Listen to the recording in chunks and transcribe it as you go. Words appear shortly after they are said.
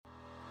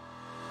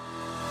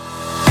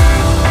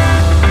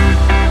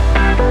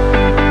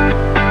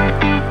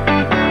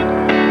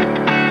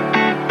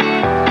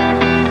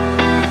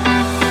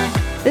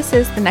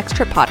This is the Next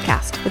Trip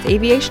podcast with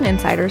aviation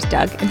insiders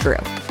Doug and Drew.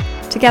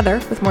 Together,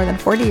 with more than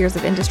 40 years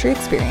of industry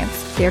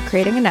experience, they are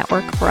creating a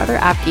network for other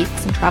app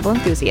geeks and travel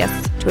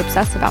enthusiasts to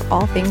obsess about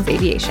all things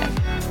aviation.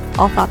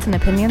 All thoughts and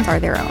opinions are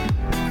their own.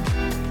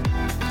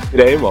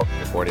 Today, welcome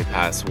to Boarding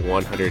Pass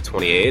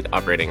 128,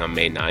 operating on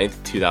May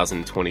 9th,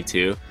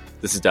 2022.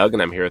 This is Doug,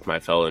 and I'm here with my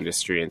fellow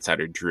industry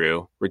insider,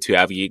 Drew. We're two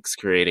av geeks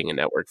creating a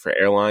network for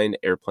airline,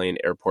 airplane,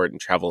 airport,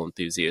 and travel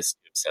enthusiasts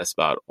to obsess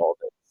about all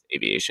things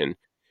aviation.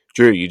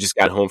 Drew, you just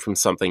got home from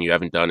something you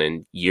haven't done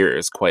in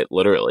years, quite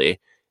literally.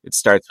 It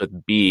starts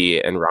with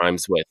B and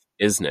rhymes with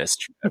isness.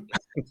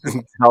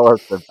 Tell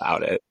us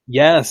about it.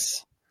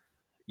 Yes.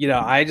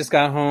 I just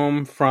got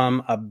home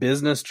from a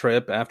business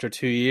trip after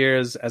 2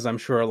 years, as I'm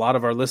sure a lot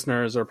of our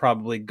listeners are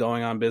probably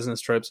going on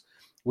business trips.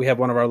 We have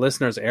one of our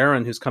listeners,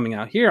 Aaron, who's coming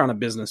out here on a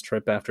business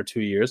trip after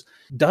 2 years.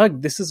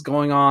 Doug, this is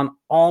going on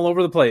all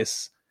over the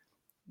place.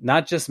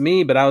 Not just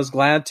me, but I was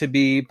glad to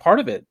be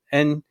part of it.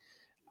 And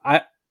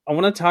I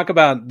want to talk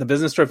about the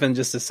business trip in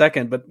just a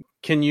second, but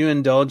can you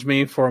indulge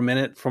me for a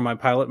minute for my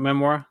pilot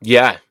memoir?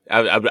 Yeah,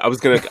 I was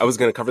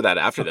gonna cover that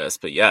after this,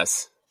 but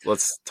yes,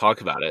 let's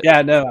talk about it.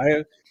 Yeah,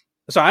 no,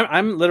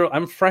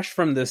 I'm fresh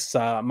from this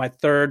my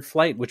third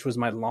flight, which was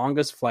my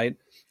longest flight.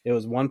 It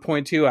was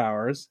 1.2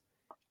 hours.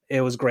 It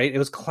was great. It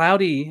was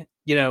cloudy.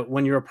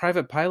 When you're a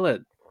private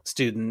pilot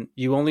student,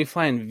 you only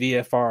fly in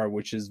VFR,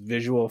 which is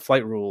Visual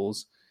Flight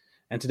Rules.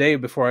 And today,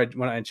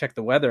 when I checked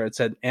the weather, it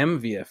said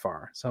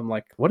MVFR. So I'm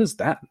like, what is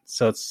that?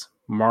 So it's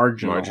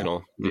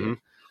marginal. Mm-hmm.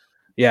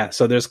 Yeah.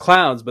 So there's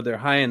clouds, but they're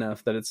high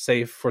enough that it's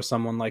safe for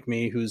someone like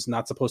me who's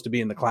not supposed to be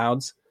in the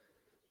clouds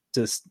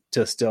to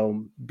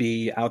still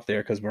be out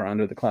there because we're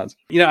under the clouds.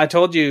 I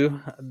told you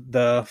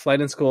the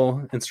flight and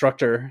school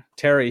instructor,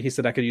 Terry, he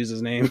said I could use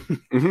his name.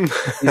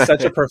 Mm-hmm.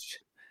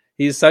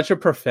 He's such a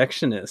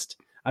perfectionist.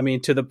 I mean,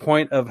 to the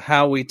point of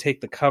how we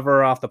take the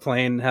cover off the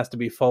plane, it has to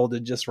be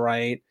folded just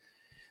right.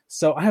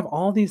 So I have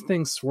all these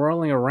things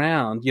swirling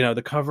around,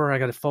 the cover, I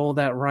got to fold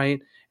that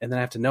right. And then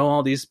I have to know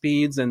all these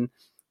speeds and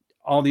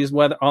all this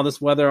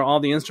weather, all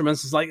the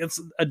instruments.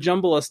 It's a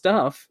jumble of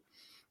stuff.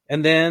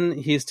 And then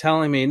he's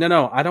telling me,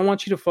 no, I don't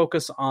want you to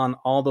focus on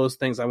all those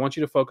things. I want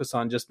you to focus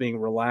on just being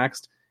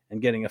relaxed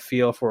and getting a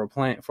feel for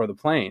the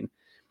plane.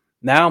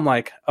 Now I'm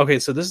like, okay,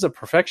 so this is a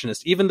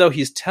perfectionist. Even though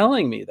he's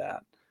telling me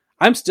that,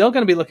 I'm still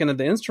going to be looking at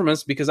the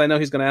instruments because I know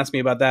he's going to ask me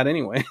about that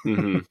anyway.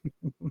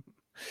 Mm-hmm.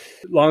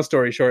 Long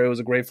story short, it was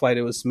a great flight.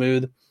 It was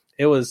smooth.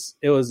 It was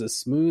as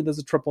smooth as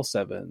a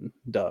 777,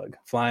 Doug,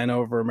 flying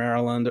over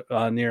Maryland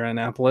near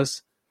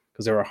Annapolis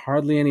because there were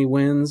hardly any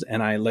winds,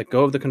 and I let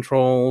go of the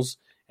controls,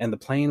 and the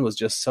plane was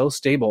just so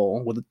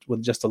stable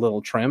with just a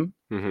little trim.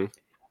 Mm-hmm.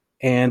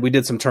 And we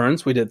did some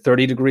turns. We did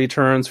 30-degree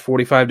turns,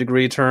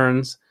 45-degree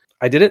turns.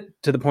 I did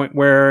it to the point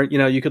where,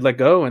 you could let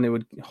go and it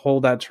would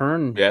hold that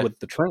turn with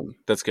the trim.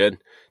 That's good.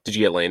 Did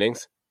you get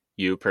landings?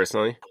 You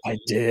personally? I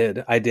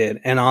did.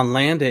 And on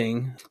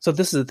landing, so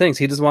this is the thing.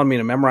 He just wanted me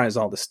to memorize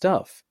all the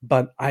stuff.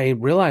 But I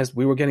realized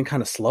we were getting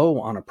kind of slow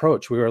on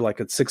approach. We were like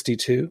at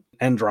 62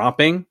 and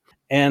dropping.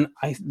 And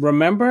I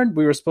remembered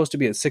we were supposed to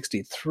be at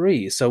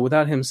 63. So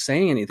without him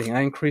saying anything,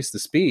 I increased the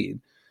speed.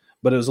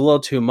 But it was a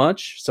little too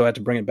much, so I had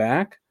to bring it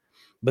back.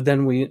 But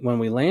then when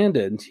we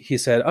landed, he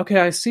said, okay,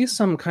 I see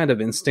some kind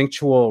of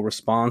instinctual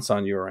response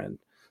on your end.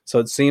 So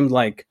it seemed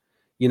like,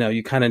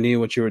 you kind of knew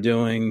what you were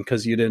doing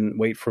because you didn't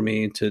wait for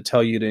me to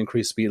tell you to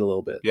increase speed a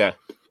little bit. Yeah.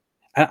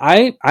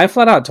 And I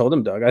flat out told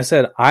him, Doug, I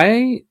said,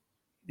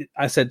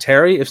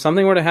 Terry, if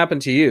something were to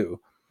happen to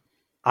you,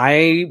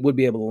 I would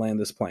be able to land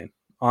this plane.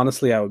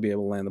 Honestly, I would be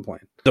able to land the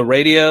plane. The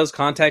radios,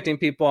 contacting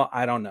people,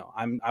 I don't know.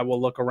 I will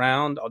look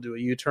around. I'll do a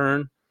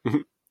U-turn.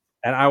 And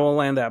I will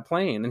land that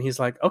plane. And he's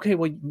like, okay,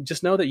 well,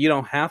 just know that you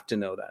don't have to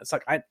know that. It's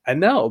like, I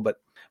know, but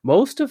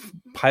most of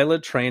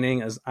pilot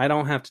training, as I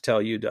don't have to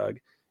tell you, Doug,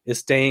 is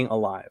staying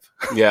alive.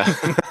 Yeah.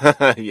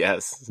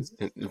 Yes.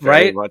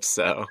 Very much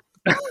so.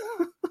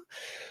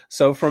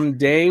 So from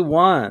day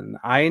one,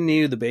 I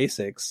knew the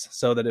basics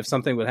so that if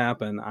something would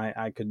happen,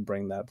 I could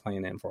bring that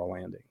plane in for a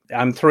landing.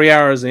 I'm 3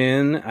 hours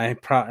in.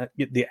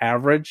 The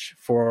average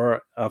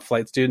for a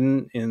flight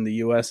student in the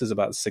U.S. is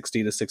about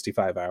 60 to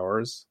 65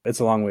 hours. It's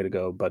a long way to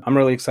go, but I'm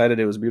really excited.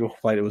 It was a beautiful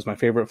flight. It was my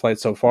favorite flight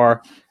so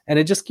far. And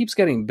it just keeps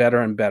getting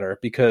better and better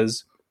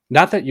because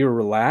not that you're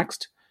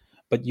relaxed,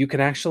 but you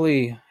can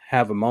actually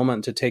have a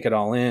moment to take it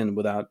all in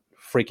without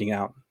freaking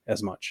out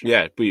as much.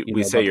 Yeah,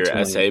 we say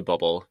your SA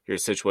bubble, your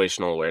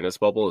situational awareness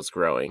bubble is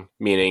growing,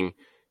 meaning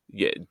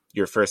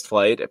your first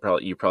flight,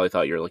 you probably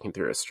thought you were looking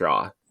through a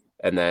straw.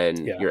 And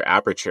then your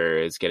aperture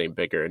is getting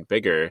bigger and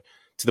bigger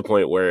to the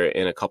point where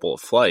in a couple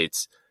of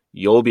flights,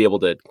 you'll be able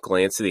to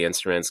glance to the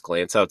instruments,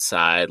 glance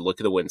outside, look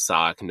at the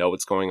windsock, know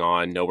what's going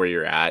on, know where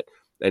you're at,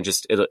 and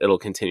just it'll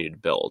continue to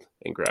build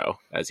and grow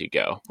as you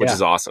go, which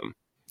is awesome.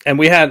 And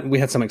we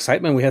had some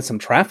excitement. We had some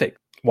traffic.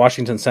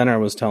 Washington Center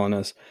was telling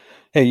us,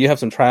 hey, you have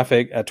some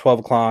traffic at 12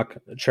 o'clock,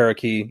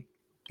 Cherokee.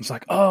 It's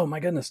like, oh my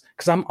goodness.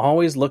 Because I'm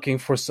always looking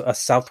for a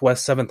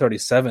Southwest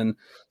 737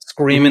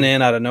 screaming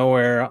in out of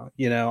nowhere,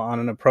 on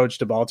an approach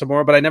to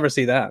Baltimore. But I never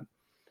see that.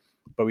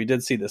 but we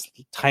did see this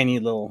tiny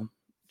little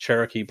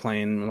Cherokee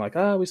plane. We're like,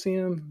 oh, we see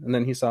him. And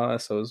then he saw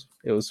us. So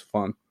it was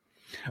fun.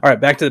 All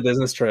right, back to the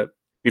business trip.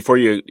 Before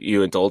you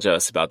indulge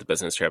us about the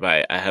business trip,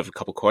 I have a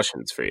couple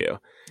questions for you.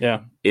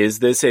 Yeah. Is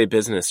this a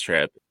business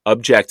trip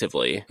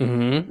objectively,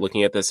 Mm-hmm.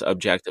 looking at this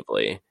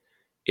objectively,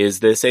 is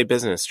this a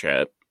business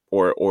trip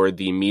or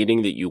the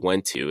meeting that you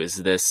went to, is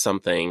this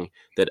something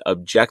that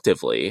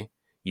objectively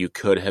you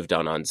could have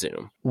done on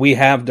Zoom? We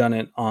have done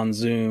it on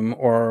Zoom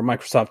or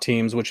Microsoft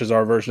Teams, which is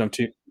our version of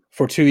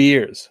for 2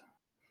 years.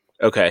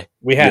 Okay.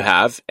 We have. You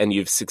have, and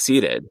you've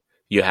succeeded.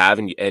 You have,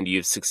 and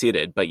you've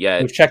succeeded, but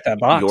yet We've checked that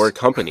box.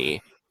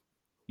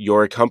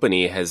 Your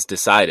company has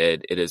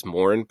decided it is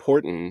more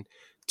important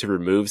to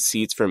remove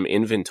seats from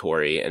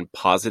inventory and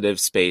positive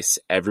space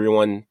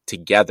everyone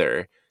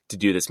together to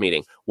do this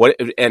meeting.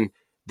 And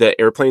the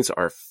airplanes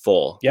are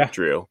full, Yeah.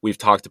 Drew. We've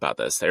talked about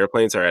this. The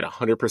airplanes are at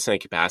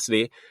 100%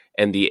 capacity,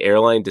 and the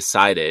airline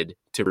decided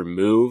to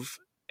remove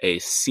a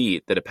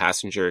seat that a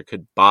passenger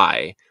could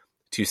buy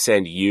to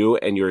send you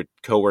and your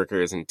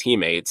coworkers and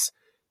teammates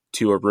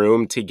to a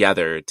room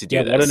together to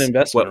do this. What an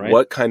investment, right?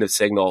 What kind of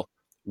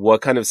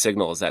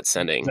signal is that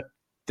sending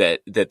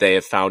that they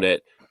have found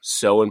it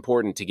so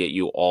important to get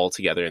you all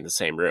together in the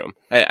same room?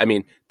 I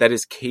mean, that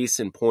is case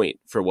in point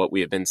for what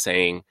we have been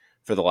saying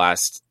for the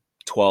last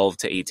 12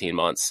 to 18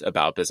 months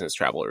about business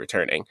travel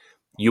returning.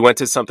 You went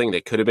to something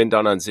that could have been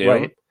done on Zoom,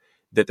 Right.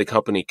 that the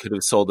company could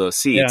have sold those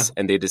seats,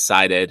 and they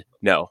decided,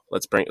 no,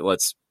 let's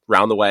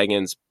round the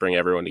wagons, bring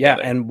everyone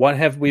together. Yeah, and what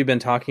have we been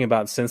talking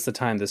about since the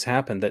time this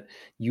happened? That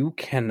you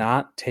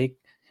cannot take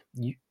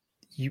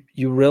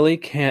you really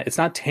can't. It's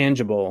not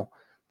tangible.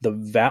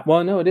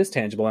 Well, no, it is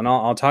tangible, and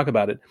I'll talk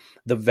about it.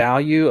 The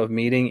value of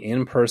meeting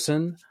in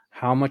person,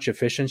 how much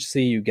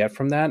efficiency you get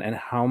from that, and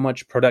how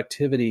much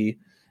productivity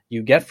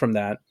you get from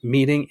that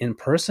meeting in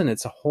person.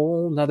 It's a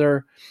whole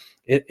nother.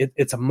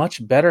 It's a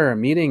much better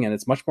meeting, and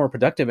it's much more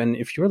productive. And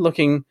if you're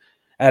looking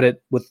at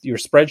it with your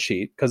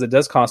spreadsheet, because it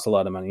does cost a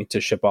lot of money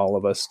to ship all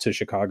of us to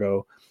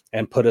Chicago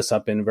and put us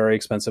up in very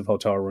expensive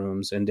hotel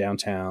rooms in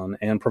downtown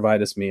and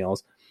provide us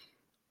meals.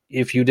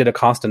 If you did a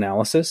cost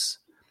analysis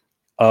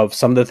of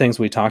some of the things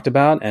we talked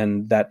about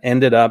and that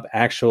ended up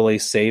actually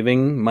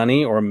saving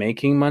money or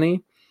making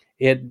money,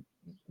 it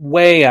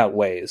way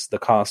outweighs the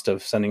cost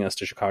of sending us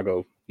to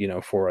Chicago,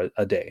 for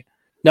a day.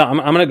 Now, I'm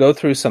going to go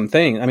through some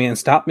things. I mean, and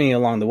stop me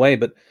along the way,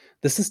 but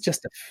this is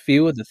just a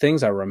few of the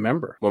things I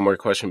remember. One more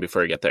question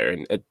before I get there.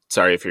 And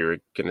sorry if you were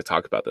going to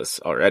talk about this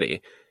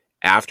already.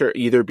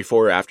 Either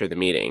before or after the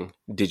meeting,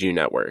 did you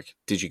network?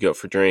 Did you go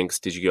for drinks?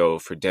 Did you go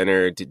for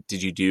dinner?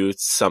 Did you do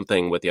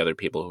something with the other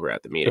people who were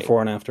at the meeting?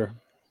 Before and after.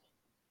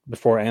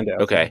 Before and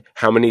after. Okay.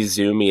 How many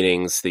Zoom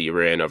meetings that you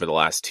were in over the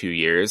last 2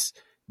 years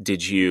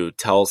did you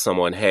tell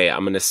someone, hey,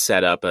 I'm going to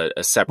set up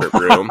a separate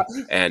room,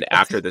 and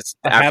after this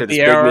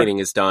big meeting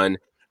is done,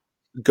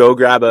 go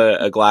grab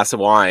a glass of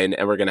wine,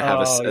 and we're going to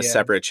have a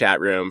separate chat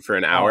room for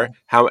an hour?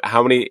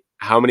 How many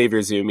of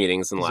your Zoom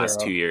meetings in the last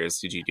 2 years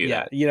did you do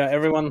that?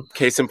 Everyone.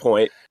 Case in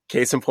point.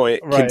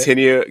 Right.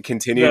 Continue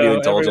to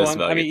indulge us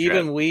about. I mean,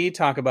 even we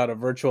talk about a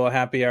virtual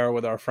happy hour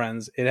with our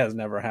friends. It has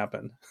never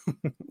happened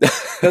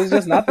because it's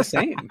just not the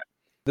same.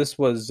 This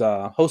was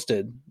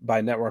hosted by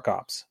Network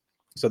Ops,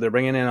 so they're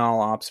bringing in all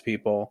ops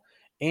people,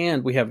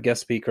 and we have guest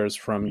speakers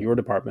from your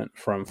department,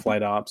 from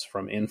flight ops,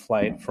 from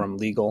in-flight, from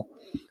legal,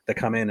 that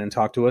come in and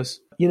talk to us.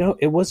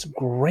 It was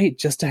great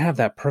just to have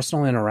that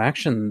personal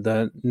interaction.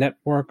 The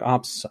Network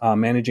Ops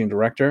managing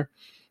director,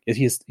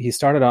 he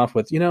started off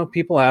with,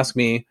 people ask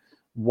me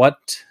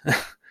what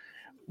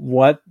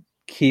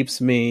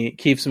keeps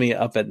me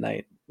up at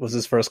night, was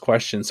his first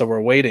question. So we're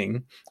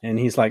waiting, and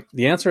he's like,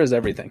 the answer is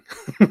everything.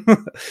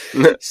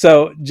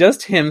 So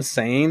just him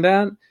saying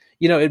that,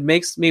 it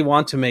makes me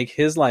want to make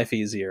his life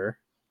easier,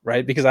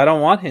 right? Because I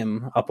don't want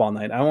him up all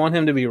night. I want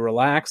him to be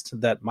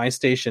relaxed that my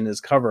station is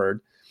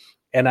covered.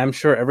 And I'm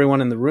sure everyone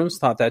in the rooms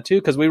thought that too,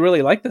 because we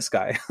really like this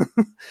guy.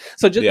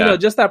 So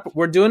just that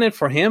we're doing it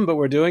for him, but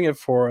we're doing it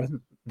for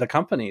the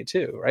company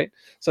too, right?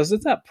 So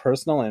it's that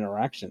personal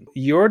interaction.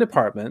 Your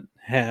department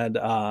had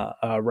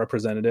a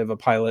representative, a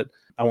pilot.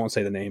 I won't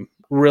say the name.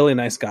 Really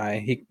nice guy.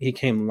 He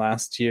came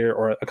last year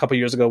or a couple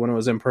years ago when it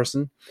was in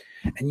person.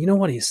 And you know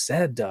what he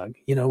said, Doug?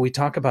 We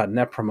talk about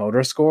Net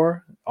Promoter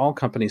Score. All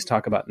companies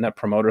talk about Net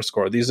Promoter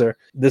Score.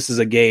 This is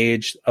a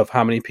gauge of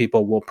how many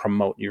people will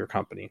promote your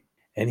company.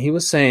 And he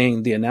was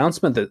saying the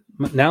announcements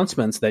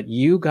that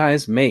you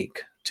guys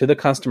make to the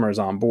customers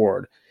on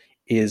board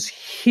is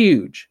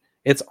huge.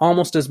 It's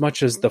almost as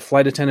much as the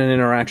flight attendant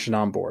interaction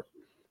on board.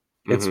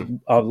 It's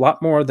a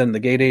lot more than the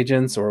gate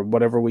agents or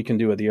whatever we can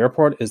do at the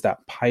airport is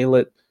that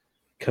pilot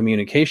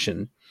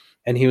communication.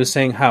 And he was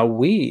saying how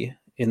we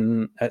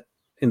in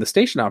the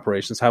station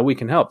operations, how we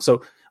can help.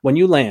 So when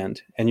you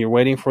land and you're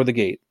waiting for the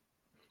gate,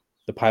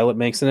 the pilot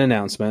makes an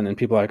announcement and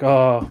people are like,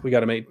 oh, we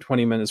got to make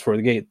 20 minutes for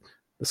the gate.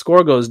 The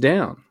score goes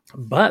down.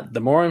 But the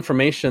more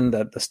information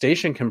that the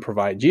station can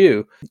provide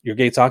you, your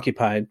gate's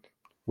occupied.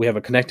 We have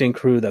a connecting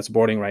crew that's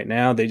boarding right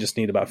now. They just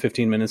need about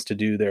 15 minutes to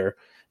do their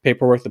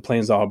paperwork. The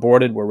plane's all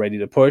boarded. We're ready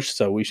to push.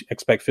 So we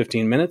expect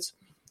 15 minutes.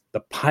 the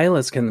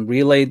pilots can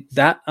relay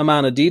that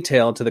amount of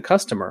detail to the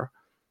customer,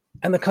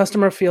 and the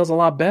customer feels a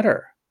lot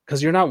better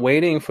because you're not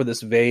waiting for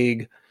this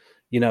vague,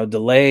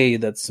 delay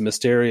that's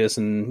mysterious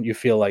and you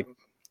feel like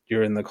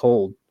you're in the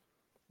cold.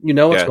 You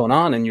know what's going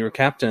on, and your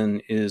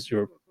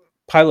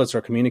pilots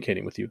are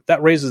communicating with you.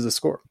 That raises the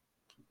score.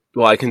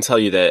 Well, I can tell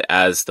you that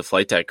as the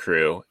flight deck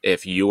crew,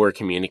 if you are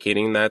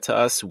communicating that to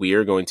us, we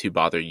are going to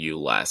bother you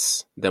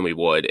less than we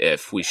would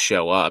if we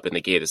show up and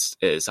the gate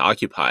is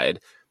occupied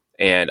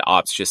and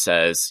ops just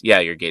says, yeah,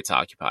 your gate's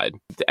occupied.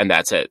 And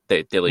that's it.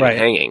 They leave it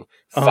hanging.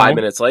 5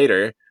 minutes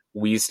later,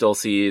 we still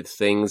see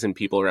things and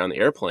people around the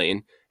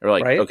airplane. And we're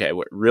like, okay,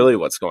 really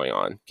what's going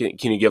on?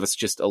 Can you give us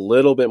just a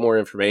little bit more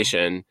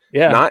information?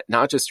 Yeah.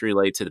 Not just to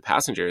relate to the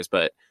passengers,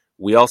 but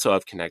we also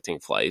have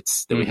connecting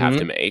flights that we have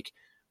to make.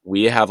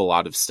 We have a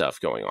lot of stuff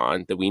going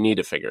on that we need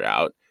to figure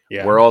out.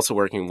 Yeah. We're also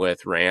working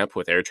with RAMP,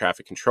 with air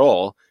traffic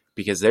control,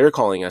 because they're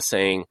calling us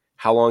saying,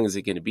 how long is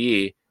it going to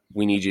be?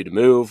 We need you to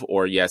move,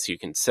 or yes, you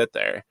can sit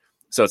there.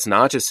 So it's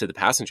not just to the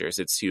passengers,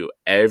 it's to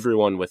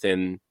everyone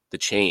within the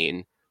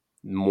chain.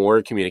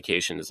 More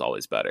communication is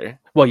always better.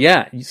 Well,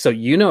 yeah. So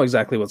you know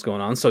exactly what's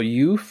going on. So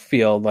you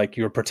feel like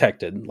you're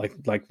protected,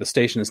 like the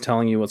station is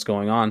telling you what's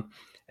going on.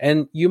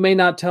 And you may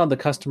not tell the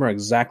customer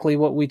exactly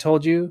what we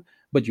told you,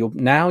 but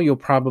you'll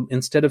probably,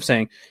 instead of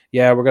saying,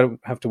 yeah, we're going to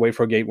have to wait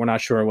for a gate, we're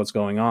not sure what's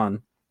going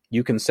on,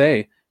 you can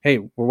say, hey,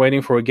 we're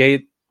waiting for a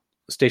gate.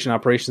 Station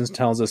operations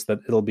tells us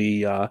that it'll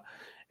be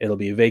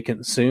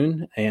vacant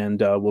soon, and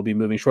we'll be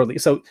moving shortly.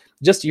 So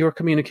just your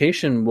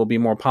communication will be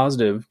more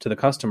positive to the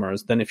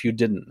customers than if you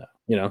didn't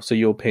know, so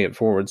you'll pay it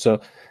forward. So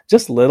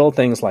just little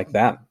things like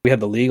that. We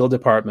had the legal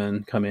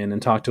department come in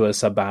and talk to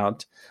us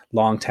about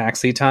long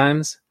taxi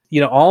times.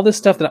 All this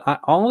stuff I'm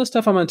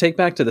going to take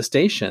back to the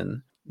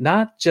station,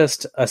 not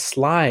just a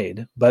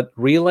slide, but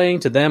relaying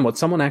to them what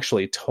someone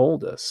actually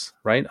told us,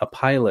 right? A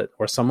pilot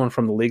or someone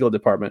from the legal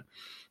department.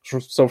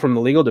 So from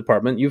the legal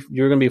department, you're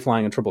going to be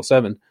flying a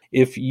 777.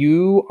 If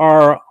you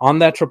are on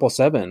that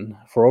 777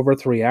 for over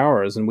 3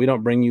 hours and we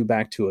don't bring you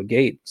back to a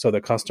gate so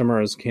the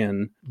customers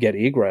can get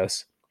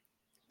egress,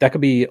 that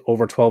could be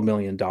over $12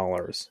 million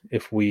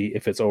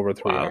if it's over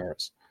 3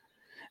 hours.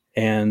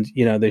 And,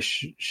 they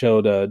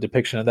showed a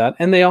depiction of that.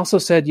 And they also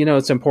said,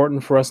 it's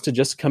important for us to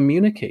just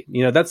communicate.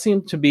 That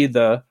seemed to be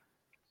the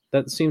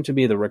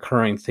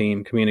recurring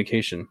theme,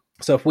 communication.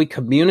 So if we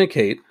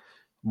communicate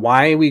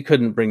why we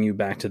couldn't bring you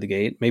back to the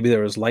gate, maybe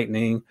there was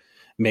lightning,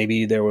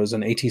 maybe there was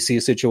an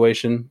ATC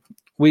situation,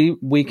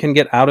 we can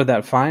get out of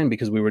that fine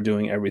because we were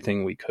doing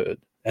everything we could.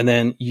 And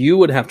then you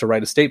would have to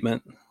write a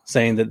statement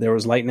saying that there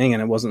was lightning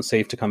and it wasn't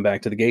safe to come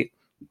back to the gate,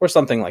 or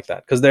something like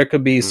that, because there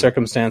could be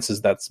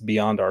circumstances that's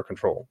beyond our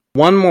control.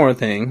 One more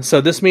thing.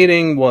 So this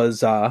meeting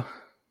was,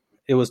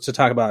 it was to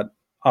talk about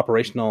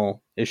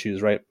operational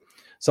issues, right?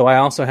 So I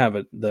also have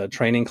the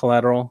training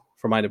collateral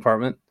for my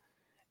department.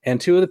 And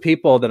two of the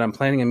people that I'm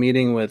planning a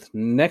meeting with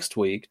next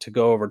week to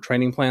go over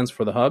training plans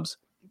for the hubs,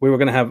 we are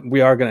going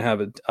to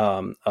have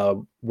a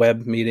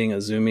web meeting, a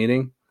Zoom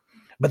meeting,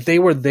 but they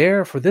were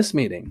there for this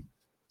meeting.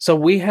 So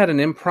we had an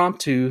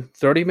impromptu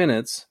 30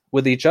 minutes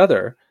with each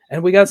other,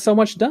 and we got so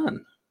much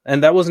done.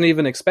 And that wasn't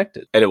even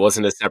expected. And it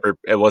wasn't a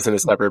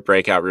separate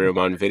breakout room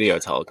on video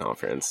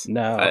teleconference.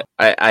 No.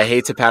 I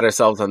hate to pat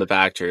ourselves on the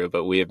back, Drew,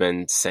 but we have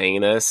been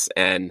saying this,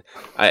 and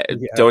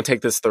don't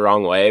take this the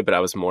wrong way, but I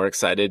was more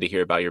excited to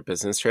hear about your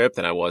business trip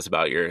than I was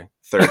about your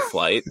third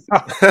flight.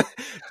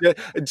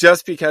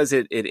 Just because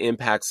it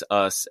impacts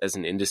us as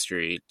an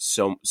industry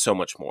so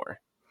much more.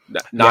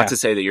 Not to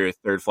say that your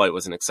third flight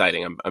wasn't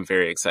exciting. I'm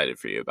very excited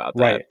for you about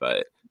that. Right.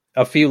 But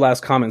a few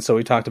last comments. So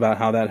we talked about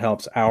how that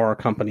helps our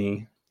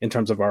company in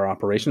terms of our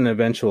operation, and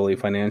eventually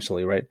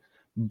financially, right?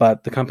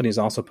 But the company is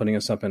also putting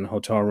us up in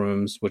hotel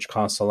rooms, which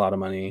costs a lot of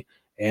money,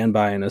 and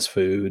buying us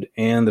food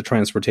and the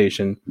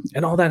transportation,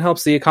 and all that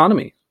helps the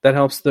economy. That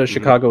helps the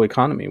Chicago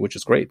economy, which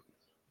is great,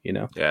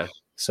 Yeah.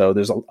 So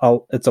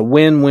it's a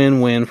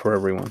win-win-win for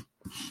everyone.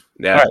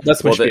 Yeah, all right,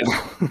 that's my spiel.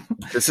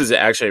 This is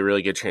actually a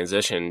really good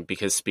transition,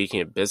 because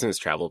speaking of business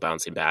travel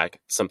bouncing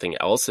back, something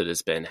else that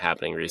has been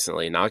happening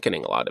recently, not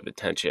getting a lot of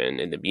attention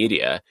in the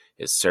media,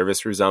 is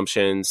service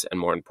resumptions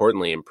and, more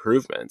importantly,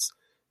 improvements.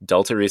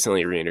 Delta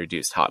recently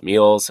reintroduced hot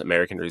meals,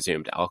 American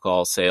resumed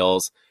alcohol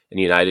sales,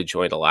 and United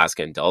joined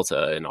Alaska and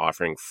Delta in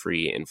offering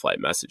free in-flight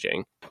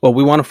messaging. Well,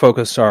 we want to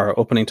focus our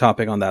opening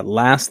topic on that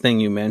last thing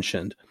you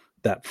mentioned,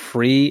 that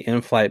free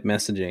in-flight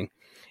messaging.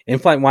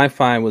 In-flight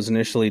Wi-Fi was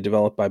initially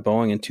developed by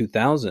Boeing in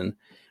 2000,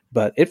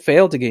 but it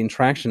failed to gain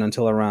traction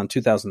until around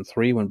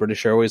 2003 when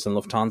British Airways and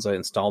Lufthansa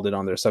installed it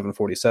on their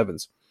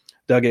 747s.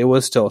 Doug, it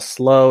was still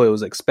slow. It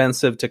was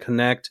expensive to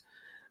connect.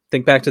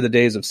 Think back to the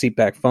days of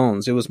seatback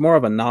phones. It was more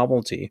of a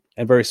novelty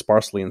and very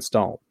sparsely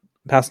installed.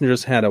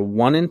 Passengers had a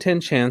 1 in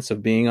 10 chance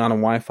of being on a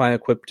Wi-Fi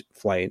equipped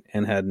flight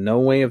and had no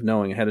way of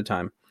knowing ahead of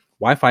time.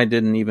 Wi-Fi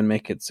didn't even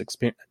make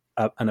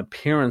an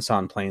appearance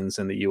on planes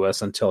in the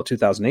U.S. until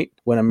 2008,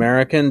 when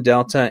American,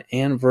 Delta,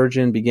 and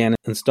Virgin began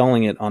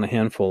installing it on a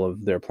handful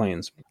of their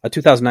planes. A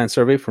 2009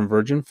 survey from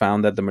Virgin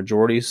found that the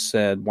majority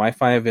said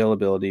Wi-Fi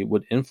availability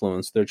would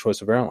influence their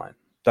choice of airline.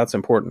 That's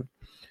important.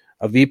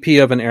 A VP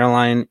of an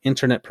airline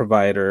internet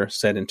provider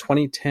said in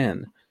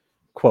 2010,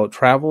 quote,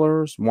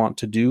 travelers want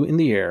to do in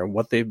the air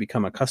what they've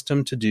become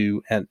accustomed to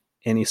do at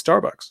any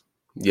Starbucks.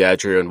 Yeah,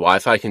 Drew, and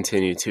Wi-Fi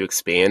continued to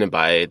expand, and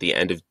by the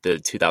end of the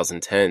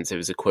 2010s, it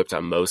was equipped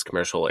on most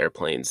commercial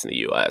airplanes in the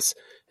U.S.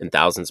 and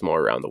thousands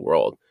more around the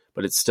world.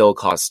 But it still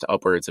cost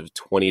upwards of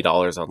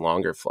 $20 on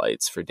longer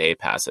flights for day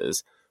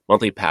passes.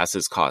 Monthly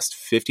passes cost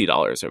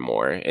 $50 or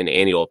more, and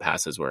annual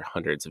passes were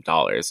hundreds of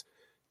dollars.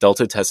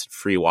 Delta tested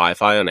free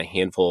Wi-Fi on a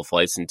handful of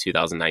flights in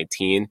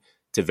 2019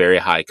 to very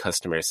high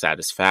customer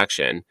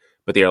satisfaction,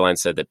 but the airline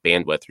said that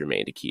bandwidth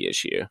remained a key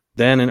issue.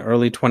 Then in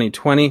early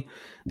 2020,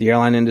 the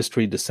airline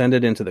industry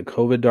descended into the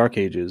COVID dark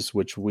ages,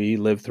 which we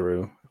lived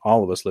through,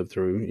 all of us lived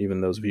through, even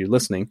those of you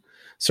listening.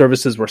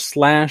 Services were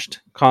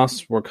slashed,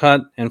 costs were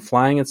cut, and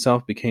flying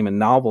itself became a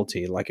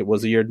novelty like it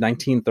was the year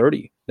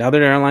 1930. Now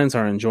that airlines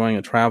are enjoying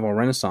a travel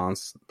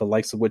renaissance, the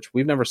likes of which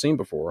we've never seen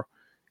before,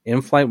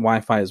 in-flight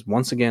Wi-Fi is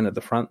once again at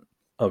the front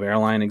of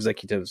airline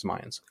executives'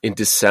 minds. In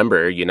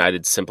December,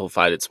 United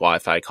simplified its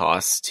Wi-Fi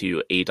costs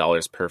to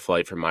 $8 per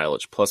flight for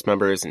Mileage Plus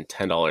members and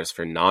 $10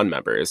 for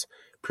non-members.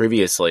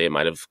 Previously, it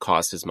might have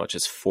cost as much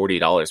as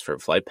 $40 for a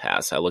flight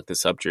pass. I looked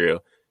this up, Drew.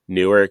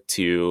 Newark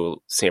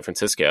to San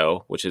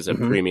Francisco, which is a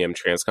premium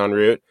transcon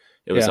route,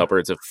 it was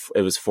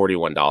it was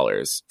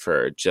 $41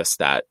 for just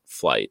that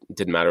flight. It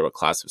didn't matter what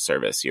class of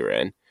service you were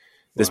in.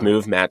 This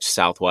move matched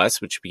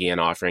Southwest, which began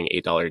offering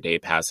 $8 day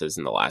passes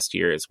in the last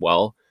year as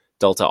well.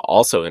 Delta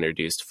also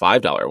introduced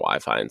 $5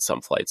 Wi-Fi in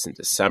some flights in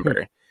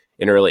December.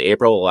 In early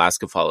April,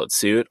 Alaska followed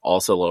suit,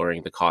 also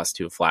lowering the cost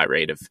to a flat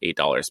rate of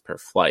 $8 per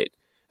flight.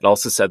 It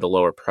also said the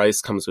lower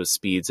price comes with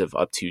speeds of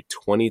up to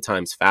 20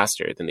 times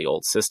faster than the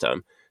old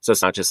system. So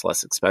it's not just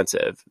less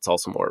expensive, it's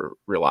also more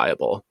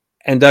reliable.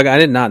 And Doug, I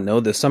did not know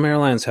this. Some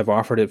airlines have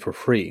offered it for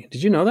free.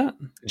 Did you know that?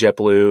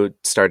 JetBlue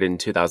started in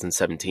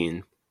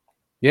 2017.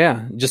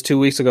 Yeah, just 2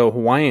 weeks ago,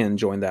 Hawaiian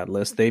joined that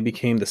list. They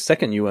became the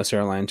second U.S.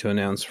 airline to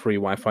announce free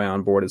Wi-Fi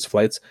on board its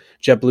flights.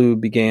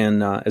 JetBlue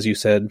began, as you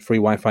said, free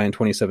Wi-Fi in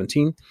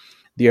 2017.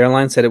 The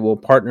airline said it will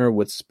partner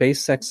with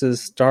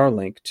SpaceX's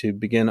Starlink to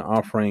begin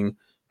offering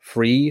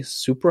free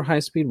super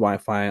high-speed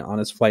Wi-Fi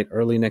on its flight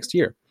early next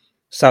year.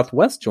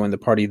 Southwest joined the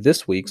party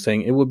this week,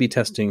 saying it will be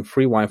testing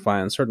free Wi-Fi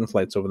on certain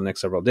flights over the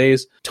next several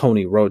days.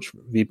 Tony Roach,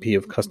 VP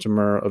of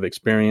Customer of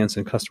Experience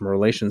and Customer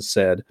Relations,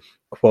 said,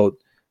 quote,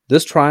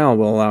 this trial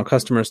will allow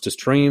customers to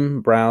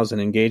stream, browse, and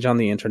engage on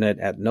the internet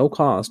at no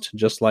cost,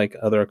 just like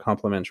other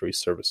complimentary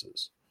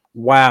services.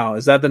 Wow,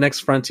 is that the next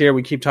frontier?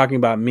 We keep talking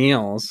about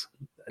meals.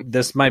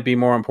 This might be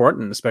more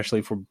important,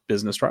 especially for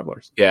business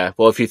travelers. Yeah,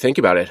 well, if you think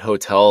about it,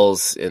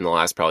 hotels in the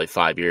last probably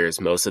 5 years,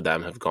 most of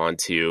them have gone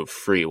to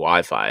free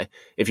Wi-Fi.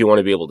 If you want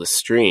to be able to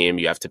stream,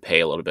 you have to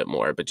pay a little bit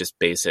more, but just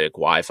basic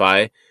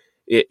Wi-Fi,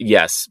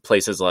 yes,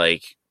 places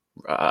like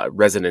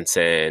Residence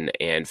Inn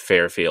and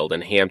Fairfield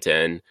and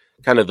Hampton,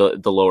 kind of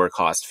the lower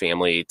cost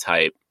family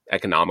type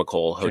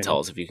economical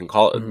hotels, if you can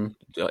call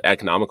it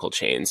economical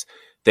chains,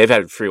 they've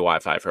had free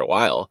Wi-Fi for a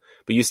while.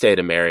 But you stay at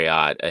a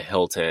Marriott, a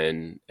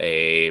Hilton,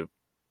 a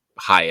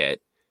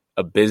Hyatt,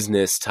 a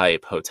business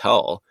type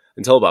hotel,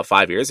 until about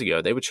 5 years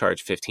ago, they would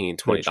charge $15,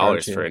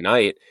 $20 for a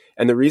night.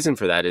 And the reason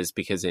for that is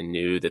because they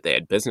knew that they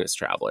had business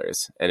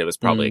travelers and it was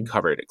probably a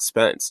covered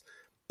expense.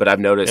 But I've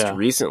noticed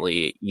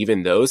recently,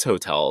 even those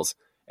hotels,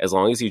 as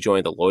long as you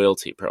join the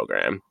loyalty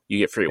program, you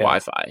get free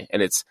Wi-Fi.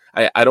 And it's,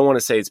 I don't want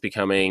to say it's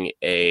becoming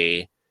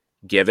a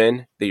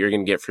given that you're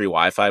going to get free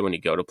Wi-Fi when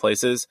you go to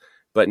places.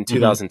 But in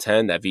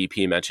 2010, that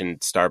VP mentioned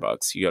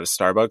Starbucks. You go to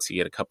Starbucks, you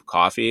get a cup of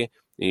coffee,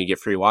 and you get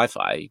free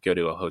Wi-Fi. You go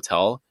to a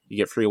hotel, you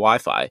get free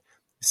Wi-Fi. You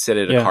sit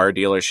at a car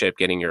dealership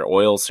getting your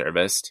oil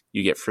serviced,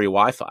 you get free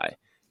Wi-Fi.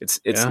 It's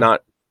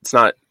not,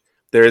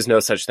 there is no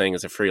such thing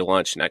as a free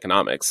lunch in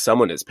economics.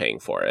 Someone is paying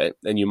for it,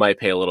 and you might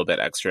pay a little bit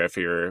extra for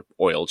your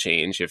oil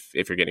change if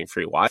you're getting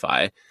free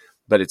Wi-Fi.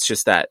 But it's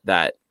just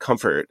that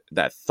comfort,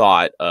 that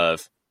thought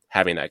of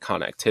having that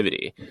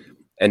connectivity.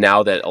 And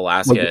now that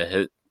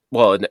Alaska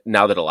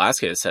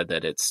has said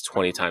that it's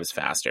 20 times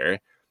faster,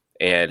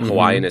 and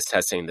Hawaiian is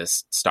testing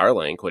this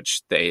Starlink,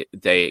 which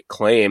they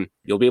claim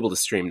you'll be able to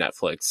stream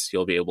Netflix,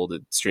 you'll be able to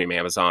stream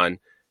Amazon,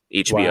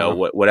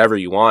 HBO, whatever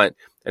you want,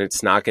 and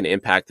it's not going to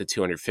impact the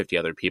 250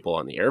 other people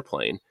on the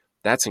airplane.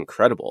 That's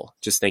incredible.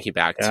 Just thinking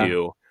back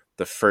to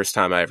the first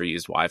time I ever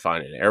used Wi-Fi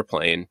on an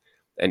airplane,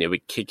 and it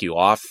would kick you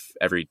off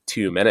every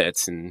 2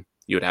 minutes, and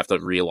you would have to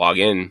re-log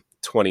in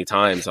 20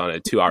 times on a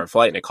 2-hour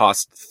flight, and it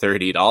cost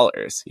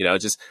 $30. You know,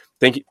 just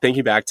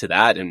thinking back to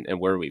that and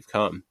where we've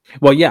come.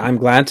 Well, yeah, I'm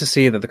glad to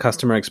see that the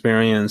customer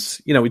experience,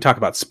 you know, we talk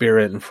about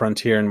Spirit and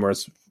Frontier and where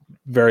it's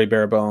very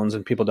bare bones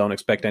and people don't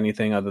expect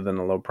anything other than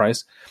a low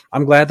price.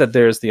 I'm glad that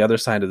there's the other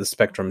side of the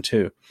spectrum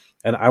too.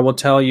 And I will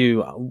tell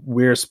you,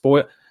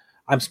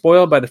 I'm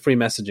spoiled by the free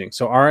messaging.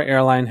 So our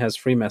airline has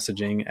free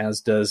messaging,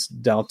 as does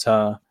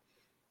Delta.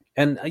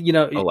 And, you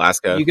know,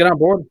 Alaska. You get on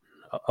board.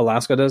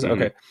 Alaska does?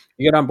 Okay.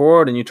 You get on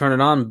board and you turn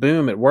it on,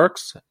 boom, it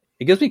works.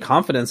 It gives me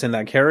confidence in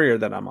that carrier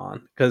that I'm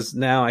on, because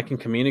now I can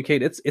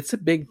communicate. It's a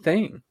big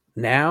thing.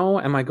 Now,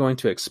 am I going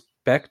to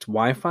expect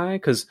Wi-Fi?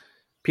 Because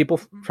people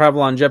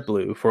travel on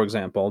JetBlue, for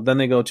example, then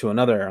they go to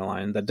another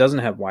airline that doesn't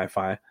have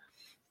Wi-Fi.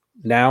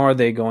 Now are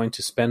they going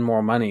to spend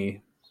more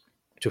money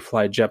to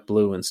fly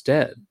JetBlue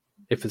instead?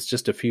 If it's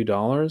just a few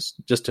dollars,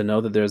 just to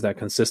know that there's that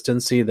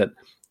consistency that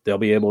they'll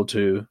be able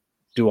to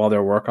do all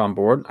their work on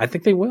board, I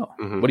think they will.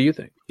 What do you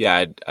think?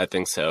 Yeah, I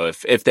think so.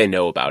 If they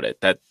know about it,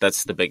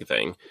 that's the big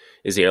thing,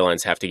 is the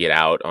airlines have to get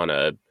out on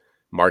a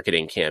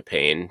marketing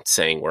campaign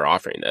saying we're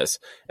offering this.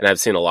 And I've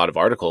seen a lot of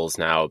articles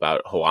now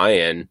about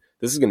Hawaiian.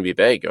 This is going to be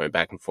big, going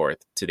back and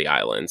forth to the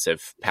islands.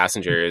 If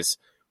passengers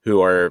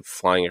who are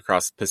flying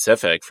across the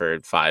Pacific for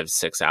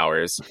 5-6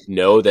 hours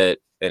know that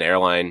an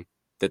airline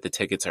that the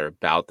tickets are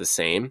about the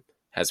same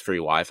has free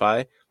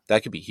Wi-Fi,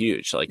 that could be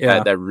huge. Like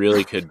that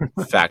really could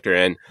factor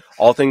in,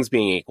 all things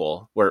being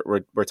equal.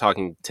 We're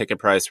talking ticket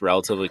price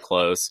relatively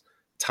close,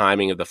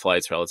 timing of the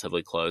flights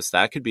relatively close.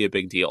 That could be a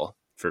big deal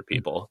for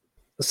people.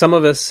 Some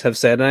of us have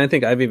said, and I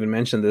think I've even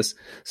mentioned this,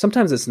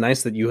 sometimes it's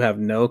nice that you have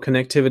no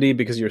connectivity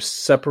because you're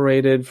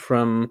separated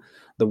from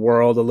the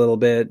world a little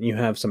bit. You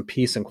have some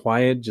peace and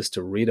quiet just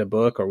to read a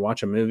book or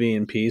watch a movie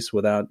in peace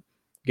without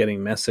getting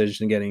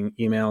messaged and getting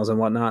emails and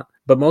whatnot.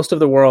 But most of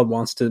the world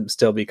wants to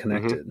still be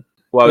connected.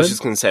 Well, I was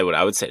just going to say, what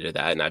I would say to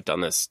that, and I've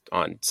done this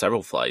on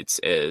several flights,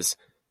 is,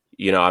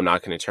 I'm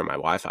not going to turn my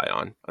Wi-Fi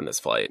on this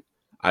flight.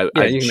 I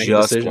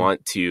just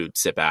want to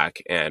sit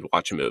back and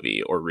watch a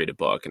movie or read a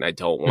book, and I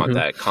don't want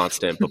that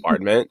constant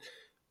bombardment.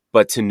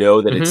 But to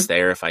know that it's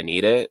there if I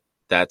need it,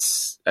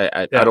 that's,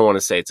 I don't want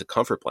to say it's a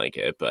comfort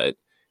blanket, but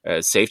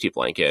a safety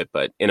blanket.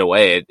 But in a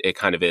way, it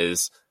kind of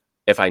is.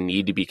 If I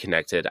need to be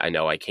connected, I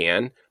know I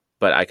can,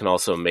 but I can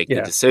also make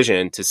the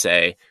decision to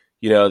say,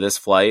 this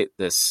flight,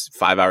 this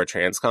 5-hour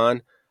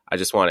transcon, I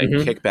just want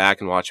to kick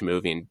back and watch a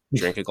movie and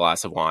drink a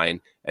glass of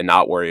wine and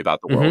not worry about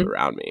the world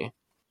around me.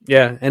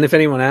 Yeah. And if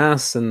anyone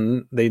asks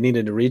and they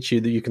needed to reach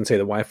you, you can say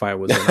the Wi-Fi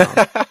was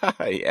off.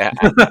 Yeah.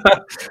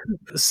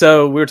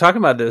 So we were talking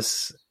about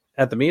this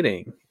at the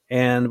meeting,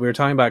 and we were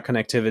talking about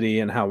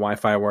connectivity and how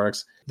Wi-Fi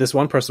works. This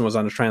one person was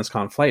on a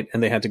transcon flight,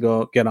 and they had to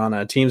go get on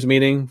a Teams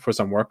meeting for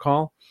some work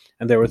call.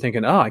 And they were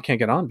thinking, I can't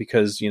get on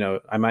because,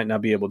 I might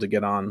not be able to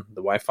get on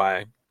the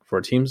Wi-Fi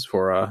for Teams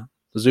for a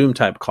Zoom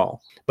type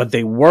call. But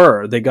they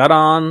got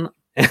on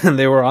and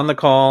they were on the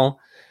call.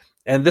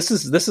 And this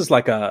is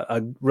like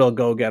a real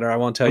go-getter. I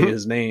won't tell you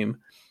his name.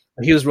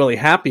 He was really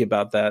happy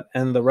about that.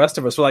 And the rest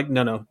of us were like,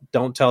 no,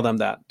 don't tell them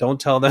that. Don't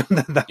tell them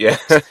that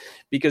works,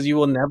 because you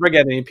will never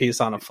get any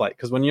peace on a flight.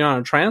 Because when you're on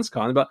a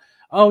transcon,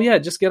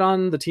 just get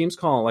on the Teams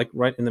call, like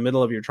right in the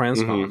middle of your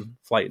transcon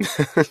flight,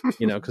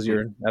 because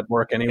you're at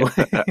work anyway.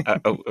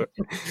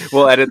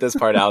 We'll edit this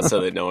part out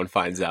so that no one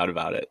finds out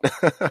about it.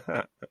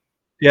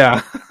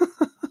 Yeah.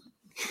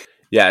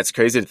 Yeah, it's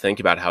crazy to think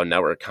about how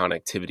network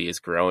connectivity is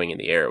growing in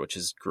the air, which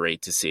is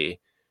great to see.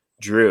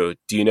 Drew,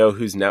 do you know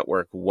whose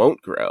network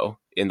won't grow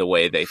in the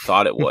way they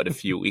thought it would a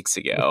few weeks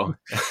ago?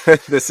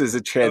 This is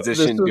a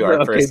transition to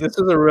our first. This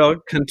is a real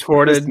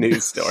contorted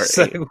news story.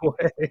 Segue.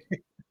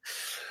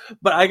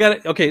 But I got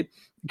it. Okay,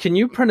 can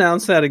you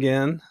pronounce that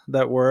again?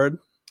 That word?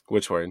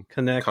 Which word?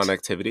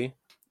 Connectivity.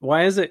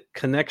 Why is it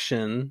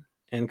connection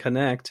and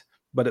connect,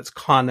 but it's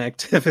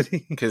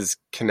connectivity? Because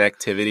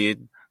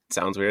connectivity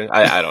sounds weird.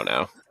 I don't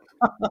know.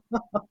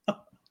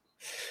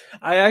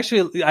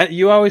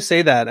 You always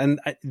say that, and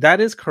that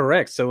is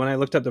correct. So when I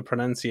looked up the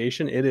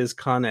pronunciation, it is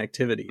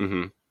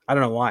connectivity. I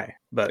don't know why,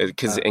 but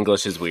because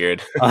English is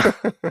weird.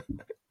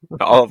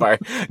 All of our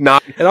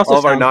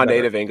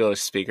non-native English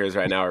speakers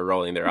right now are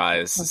rolling their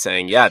eyes,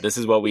 saying, "Yeah, this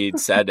is what we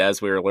said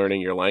as we were learning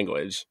your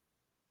language."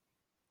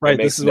 Right,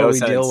 this is what we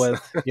deal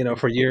with,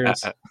 for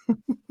years.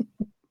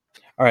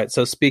 All right.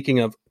 So speaking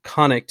of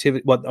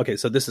connectivity,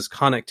 so this is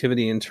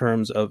connectivity in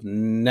terms of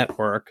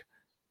network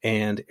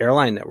and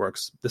airline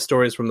networks. The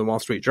story is from the Wall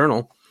Street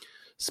Journal.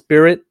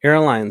 Spirit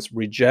Airlines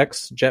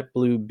rejects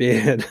JetBlue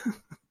bid.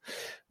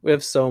 We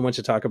have so much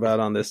to talk about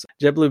on this.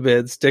 JetBlue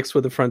bid sticks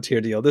with the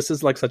Frontier deal. This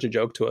is like such a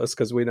joke to us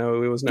because we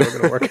know it was never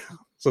going to work out.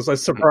 So it's a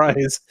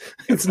surprise.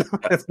 It's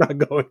not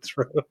going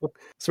through.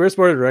 Spirit's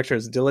board of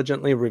directors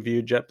diligently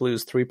reviewed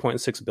JetBlue's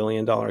 $3.6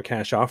 billion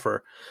cash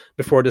offer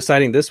before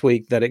deciding this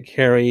week that it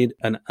carried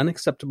an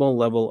unacceptable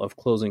level of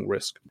closing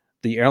risk.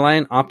 The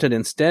airline opted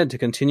instead to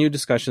continue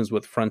discussions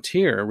with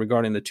Frontier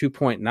regarding the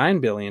 $2.9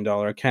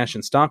 billion cash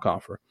and stock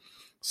offer.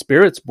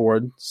 Spirit's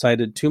board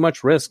cited too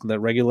much risk that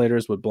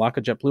regulators would block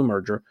a JetBlue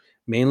merger,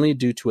 mainly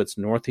due to its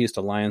Northeast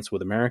alliance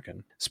with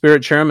American.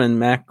 Spirit chairman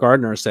Mac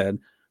Gardner said,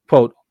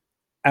 quote,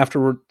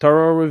 "After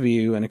thorough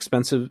review and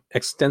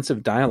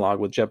extensive dialogue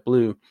with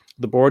JetBlue,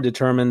 the board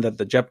determined that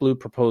the JetBlue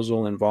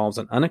proposal involves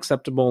an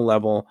unacceptable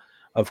level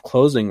of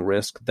closing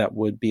risk that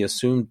would be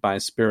assumed by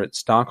Spirit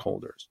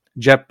stockholders.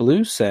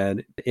 JetBlue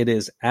said it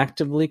is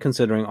actively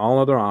considering all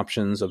other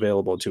options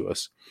available to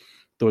us,"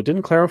 though it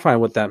didn't clarify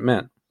what that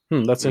meant.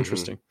 That's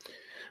interesting.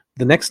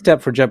 The next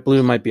step for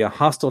JetBlue might be a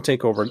hostile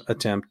takeover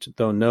attempt,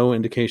 though no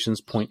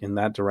indications point in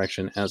that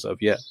direction as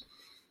of yet.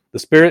 The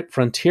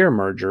Spirit-Frontier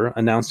merger,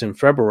 announced in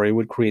February,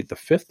 would create the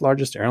fifth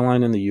largest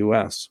airline in the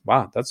U.S.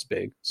 Wow, that's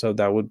big. So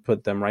that would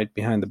put them right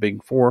behind the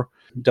big four: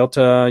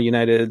 Delta,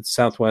 United,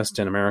 Southwest,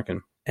 and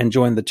American. and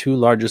join the two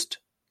largest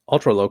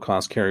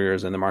ultra-low-cost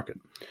carriers in the market.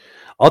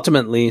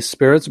 Ultimately,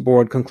 Spirit's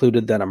board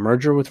concluded that a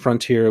merger with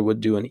Frontier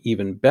would do an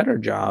even better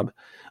job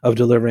of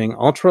delivering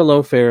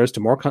ultra-low fares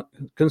to more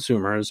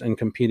consumers and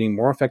competing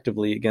more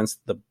effectively against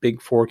the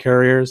big four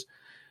carriers,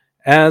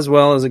 as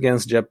well as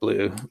against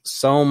JetBlue.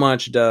 So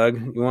much,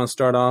 Doug. You want to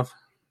start off?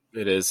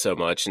 It is so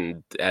much,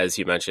 and as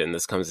you mentioned,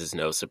 this comes as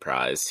no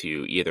surprise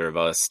to either of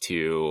us,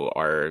 to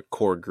our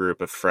core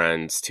group of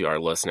friends, to our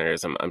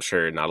listeners. I'm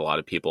sure not a lot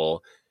of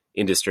people,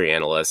 industry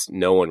analysts,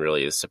 no one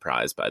really is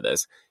surprised by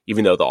this,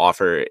 even though the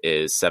offer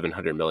is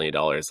 $700 million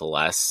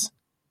less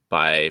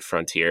by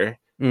Frontier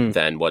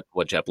than what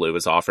JetBlue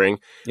was offering.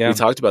 Yeah. We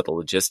talked about the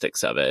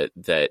logistics of it,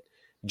 that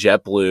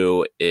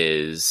JetBlue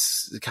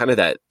is kind of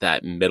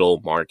that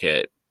middle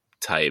market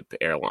type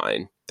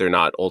airline. They're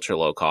not ultra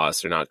low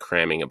cost. They're not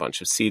cramming a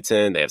bunch of seats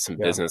in. They have some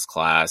business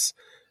class,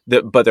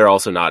 but they're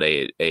also not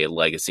a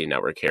legacy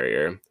network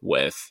carrier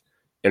with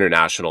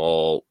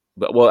international.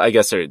 Well, I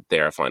guess they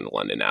are flying to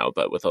London now,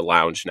 but with a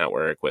lounge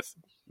network, with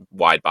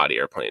wide body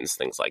airplanes,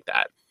 things like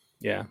that.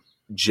 Yeah.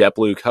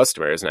 JetBlue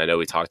customers, and I know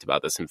we talked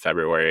about this in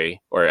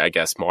February, or I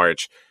guess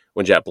March,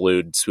 when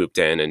JetBlue swooped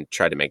in and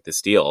tried to make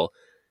this deal.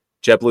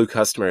 JetBlue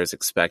customers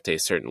expect a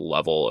certain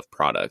level of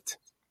product.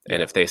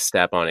 And if they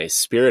step on a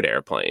Spirit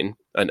airplane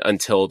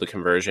until the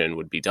conversion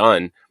would be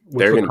done,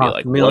 they're going to be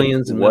like,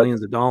 millions and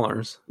millions of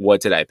dollars.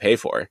 What did I pay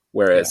for?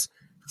 Whereas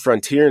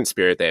Frontier and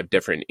Spirit, they have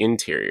different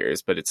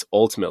interiors, but it's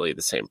ultimately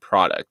the same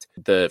product.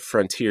 The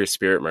Frontier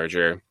Spirit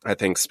merger, I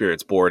think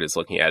Spirit's board is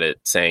looking at it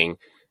saying,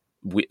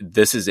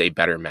 this is a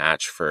better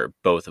match for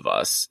both of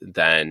us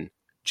than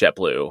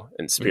JetBlue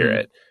and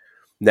Spirit. Mm-hmm.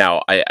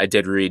 Now, I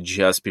did read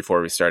just before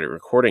we started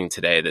recording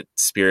today that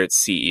Spirit's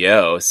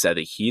CEO said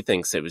that he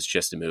thinks it was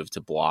just a move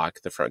to block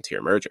the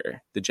Frontier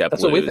merger, the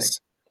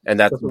JetBlue's.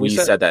 And we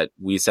said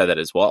that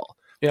as well.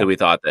 Yeah. That we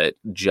thought that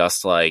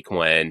just like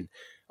when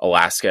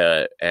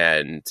Alaska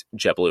and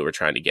JetBlue were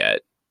trying to get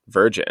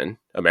Virgin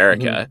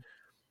America,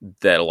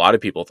 that a lot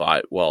of people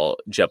thought, well,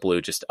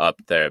 JetBlue just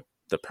upped the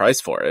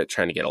price for it,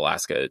 trying to get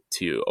Alaska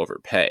to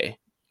overpay.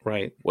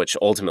 Right. Which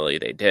ultimately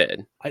they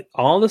did.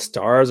 All the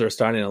stars are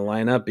starting to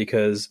line up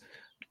because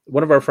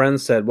one of our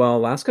friends said, well,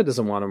 Alaska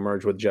doesn't want to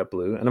merge with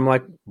JetBlue. And I'm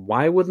like,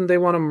 why wouldn't they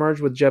want to merge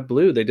with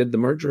JetBlue? They did the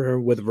merger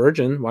with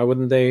Virgin. Why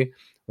wouldn't they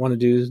want to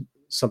do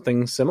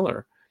something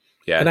similar?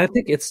 Yeah. And I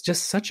think it's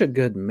just such a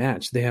good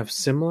match. They have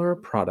similar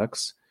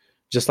products.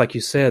 Just like you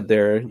said,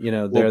 they're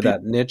that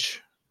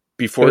niche.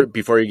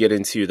 Before you get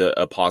into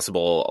a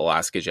possible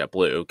Alaska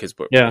JetBlue, because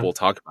we'll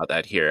talk about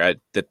that here,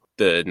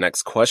 the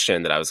next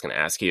question that I was going to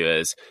ask you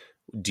is,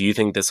 do you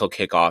think this will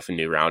kick off a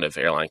new round of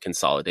airline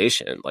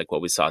consolidation, like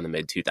what we saw in the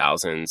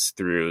mid-2000s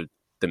through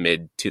the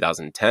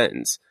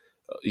mid-2010s?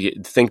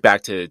 Think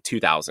back to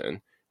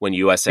 2000, when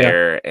US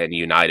Air and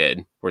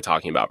United were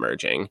talking about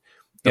merging.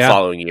 The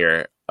following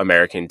year,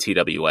 American,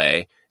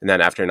 TWA, and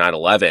then after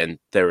 9/11,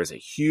 there was a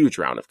huge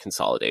round of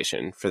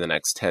consolidation for the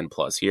next 10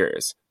 plus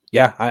years.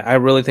 Yeah, I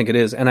really think it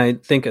is. And I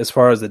think as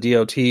far as the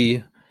DOT,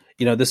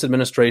 this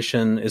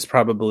administration is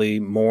probably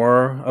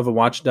more of a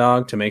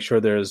watchdog to make sure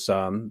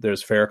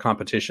there's fair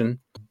competition.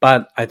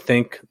 But I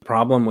think the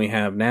problem we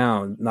have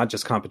now, not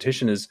just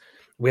competition, is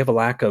we have a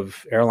lack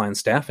of airline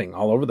staffing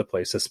all over the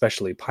place,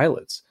 especially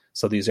pilots.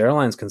 So these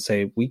airlines can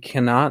say, we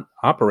cannot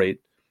operate,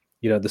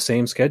 the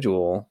same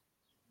schedule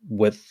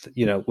with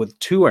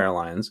two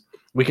airlines.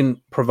 We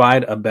can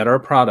provide a better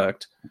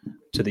product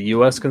to the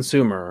U.S.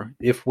 consumer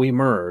if we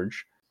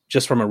merge,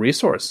 just from a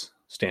resource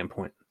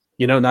standpoint,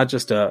 not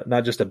just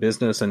a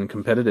business and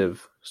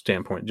competitive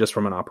standpoint, just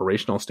from an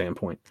operational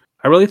standpoint.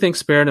 I really think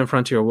Spirit and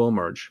Frontier will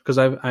merge because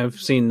I've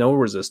seen no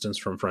resistance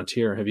from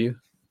Frontier. Have you?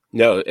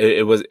 No,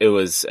 it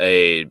was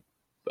a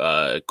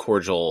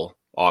cordial.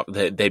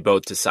 They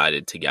both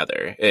decided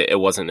together. It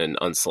wasn't an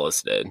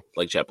unsolicited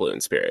like JetBlue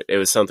and Spirit. It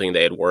was something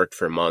they had worked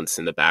for months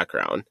in the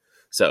background.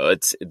 So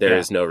there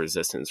is no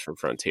resistance from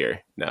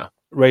Frontier. No.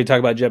 Ready to talk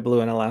about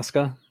JetBlue and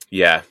Alaska?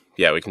 Yeah,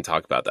 we can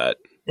talk about that.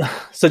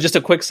 So just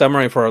a quick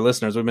summary for our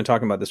listeners. We've been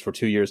talking about this for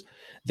 2 years.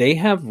 They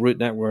have route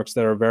networks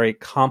that are very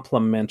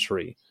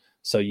complementary.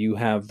 So you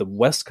have the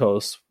West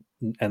Coast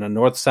and a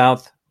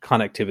north-south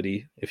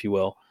connectivity, if you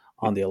will,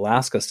 on the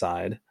Alaska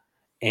side,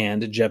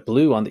 and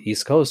JetBlue on the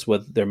East Coast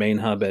with their main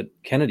hub at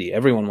Kennedy.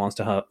 Everyone wants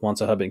a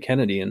hub in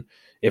Kennedy, and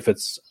if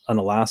it's an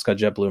Alaska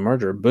JetBlue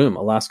merger, boom,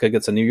 Alaska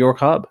gets a New York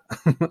hub.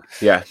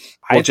 Yeah.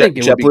 I think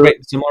it would be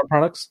great. Similar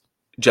products.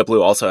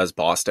 JetBlue also has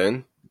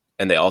Boston.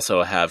 And they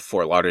also have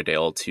Fort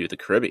Lauderdale to the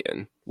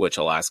Caribbean, which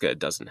Alaska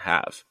doesn't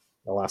have.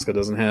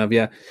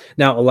 Yeah.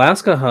 Now,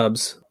 Alaska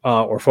hubs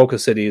or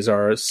focus cities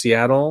are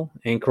Seattle,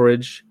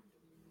 Anchorage,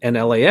 and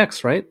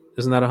LAX, right?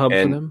 Isn't that a hub for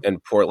them?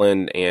 And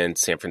Portland and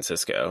San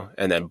Francisco.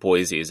 And then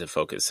Boise is a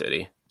focus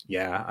city.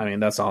 Yeah, I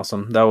mean, that's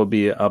awesome. That would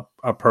be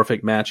a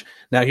perfect match.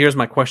 Now, here's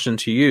my question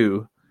to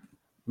you.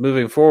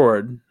 Moving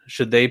forward,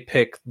 should they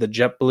pick the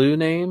JetBlue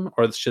name,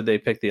 or should they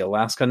pick the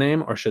Alaska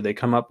name, or should they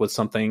come up with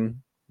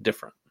something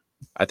different?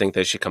 I think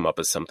they should come up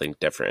with something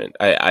different.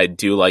 I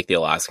do like the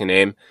Alaska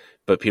name,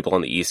 but people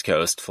on the East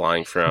Coast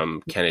flying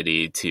from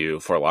Kennedy to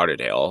Fort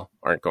Lauderdale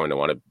aren't going to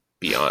want to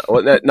be on.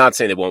 Well, not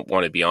saying they won't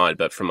want to be on,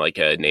 but from like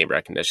a name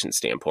recognition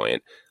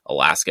standpoint,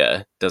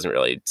 Alaska doesn't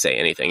really say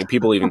anything. And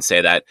people even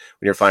say that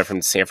when you're flying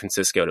from San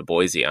Francisco to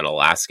Boise on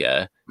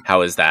Alaska,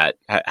 how does that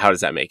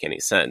make any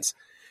sense?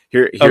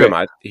 Here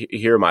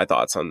are my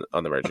thoughts on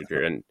the merger,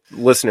 Drew. And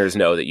listeners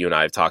know that you and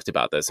I have talked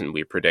about this, and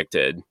we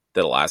predicted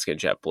that Alaska and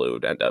JetBlue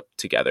would end up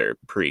together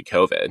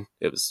pre-COVID.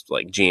 It was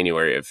like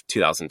January of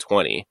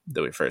 2020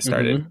 that we first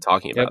started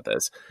talking about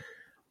this.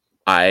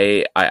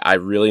 I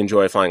really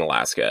enjoy flying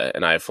Alaska,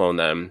 and I've flown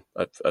them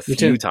a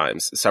few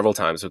times, several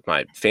times with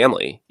my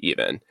family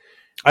even.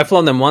 I've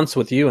flown them once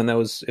with you, and it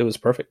was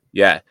perfect.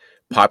 Yeah.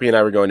 Poppy and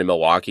I were going to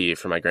Milwaukee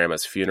for my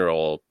grandma's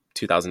funeral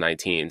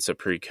 2019, so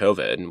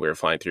pre-COVID, and we were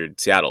flying through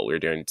Seattle. We were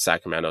doing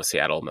Sacramento,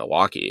 Seattle,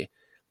 Milwaukee.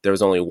 There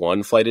was only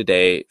one flight a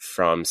day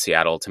from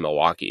Seattle to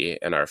Milwaukee,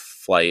 and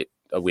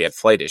we had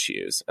flight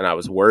issues, and I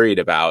was worried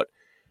about,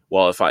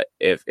 well,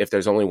 if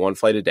there's only one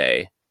flight a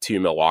day to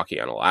Milwaukee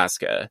on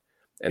Alaska,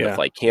 and the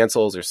flight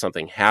cancels or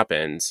something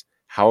happens,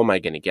 how am I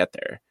going to get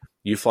there?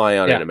 You fly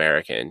on an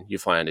American, you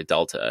fly on a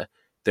Delta.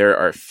 There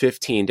are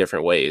 15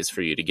 different ways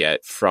for you to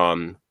get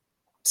from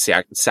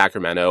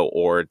Sacramento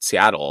or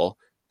Seattle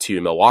to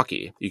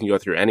Milwaukee. You can go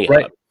through any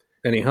hub.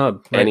 Any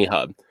hub. Right. Any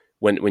hub.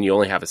 When you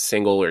only have a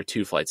single or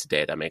two flights a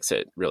day, that makes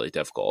it really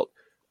difficult.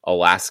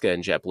 Alaska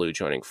and JetBlue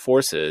joining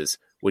forces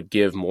would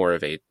give more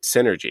of a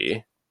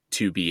synergy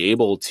to be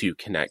able to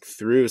connect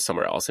through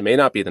somewhere else. It may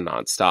not be the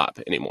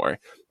nonstop anymore,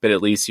 but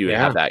at least you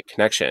have that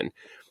connection.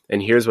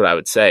 And here's what I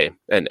would say,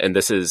 and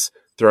this is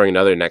throwing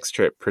another next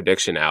trip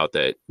prediction out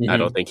that I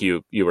don't think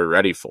you were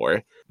ready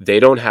for.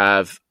 They don't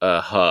have a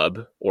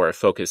hub or a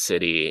focus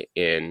city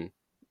in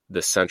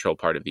the central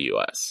part of the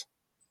U.S.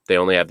 They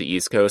only have the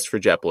East Coast for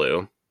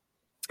JetBlue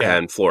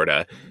and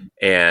Florida,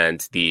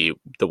 and the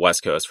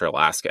West Coast for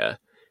Alaska.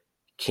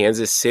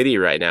 Kansas City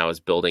right now is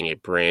building a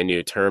brand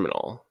new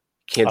terminal.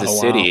 Kansas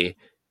City,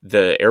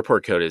 the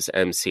airport code is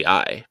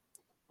MCI.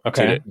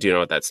 Okay. Do you know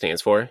what that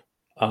stands for?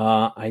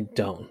 I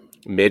don't.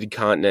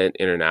 Mid-Continent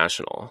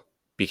International,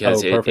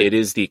 because it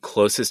is the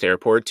closest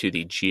airport to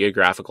the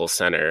geographical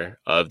center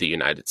of the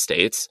United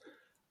States.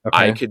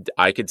 Okay.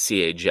 I could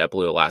see a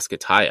JetBlue Alaska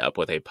tie-up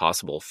with a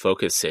possible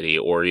focus city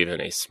or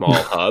even a small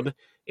hub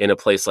in a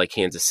place like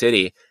Kansas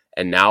City.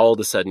 And now all of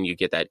a sudden you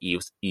get that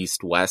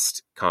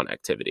east-west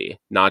connectivity,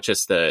 not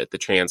just the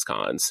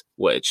transcons,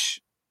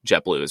 which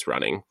JetBlue is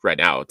running right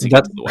now to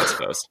get to the West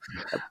Coast.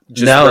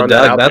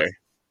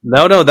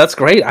 That's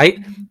great.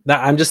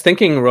 I'm just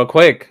thinking real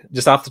quick,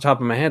 just off the top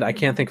of my head, I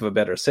can't think of a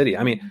better city.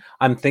 I mean,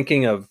 I'm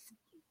thinking of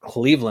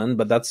Cleveland,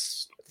 but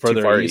that's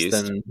further east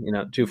than,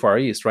 too far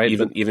east, right?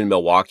 Even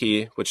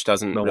Milwaukee, which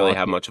doesn't really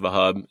have much of a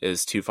hub,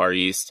 is too far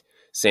east.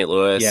 St.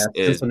 Louis,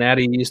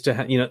 Cincinnati used to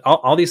have,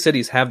 all these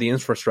cities have the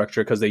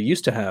infrastructure because they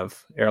used to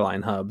have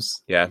airline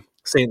hubs. Yeah.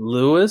 St.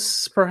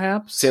 Louis,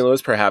 perhaps,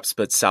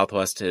 but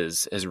Southwest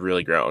has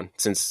really grown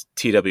since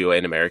TWA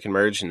and American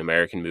merged and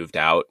American moved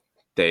out.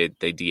 They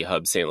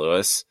de-hubbed St.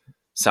 Louis.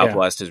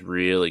 Southwest has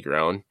really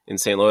grown in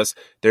St. Louis.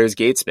 There's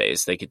gate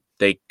space. They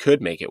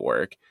could make it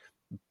work,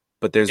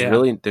 but there's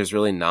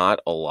really not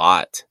a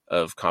lot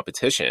of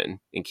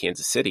competition in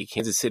Kansas City.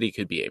 Kansas City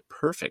could be a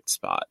perfect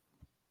spot.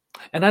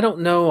 And I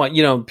don't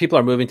know, people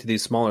are moving to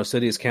these smaller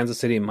cities. Kansas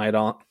City might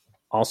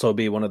also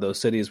be one of those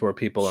cities where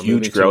people are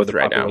huge moving growth to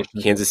right now.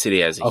 Kansas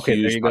City has a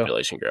huge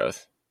population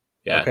growth.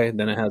 Yeah. Okay.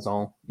 Then it has checks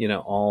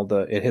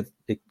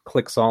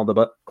all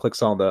the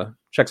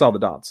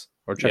dots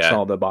or checks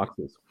all the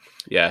boxes.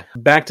 Yeah.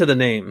 Back to the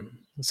name.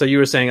 So you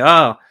were saying,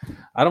 I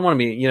don't want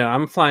to be,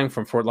 I'm flying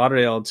from Fort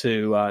Lauderdale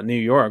to New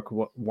York.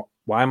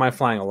 Why am I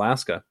flying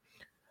Alaska?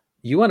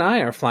 You and I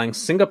are flying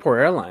Singapore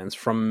Airlines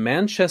from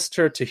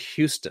Manchester to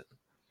Houston.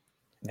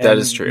 That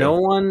is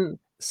true.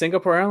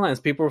 Singapore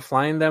Airlines, people were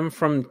flying them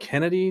from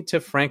Kennedy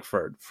to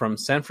Frankfurt, from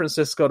San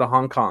Francisco to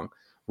Hong Kong,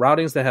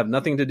 routings that have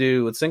nothing to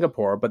do with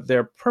Singapore, but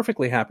they're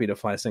perfectly happy to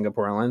fly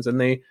Singapore Airlines, and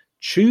they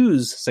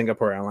choose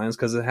Singapore Airlines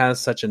because it has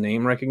such a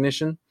name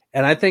recognition.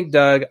 And I think,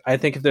 Doug,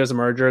 if there's a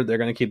merger, they're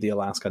going to keep the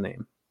Alaska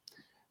name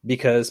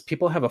because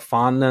people have a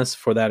fondness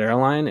for that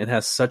airline. It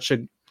has such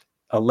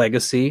a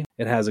legacy.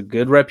 It has a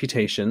good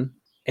reputation,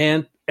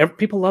 and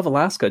people love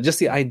Alaska. Just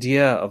the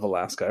idea of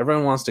Alaska.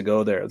 Everyone wants to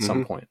go there at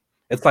some point.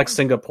 It's like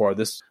Singapore,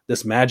 this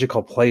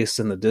magical place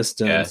in the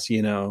distance,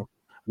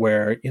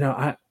 where,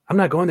 I'm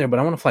not going there, but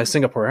I want to fly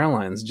Singapore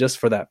Airlines just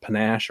for that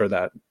panache or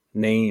that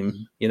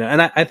name,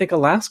 and I think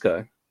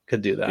Alaska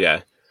could do that.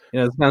 Yeah.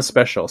 It's kind of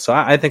special. So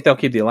I think they'll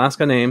keep the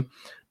Alaska name,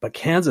 but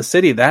Kansas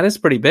City, that is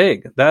pretty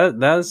big.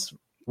 That's,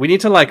 we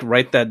need to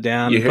write that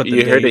down. You heard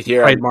it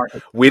here.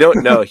 We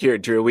don't know here,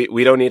 Drew.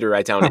 We don't need to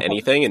write down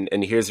anything.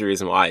 And here's the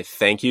reason why.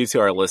 Thank you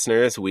to our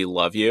listeners. We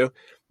love you.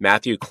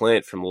 Matthew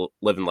Clint from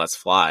Live and Let's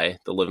Fly,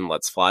 the Live and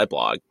Let's Fly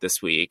blog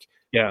this week,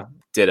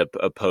 did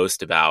a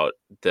post about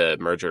the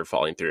merger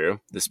falling through,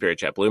 the Spirit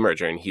JetBlue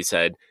merger. And he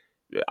said,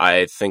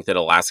 I think that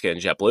Alaska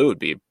and JetBlue would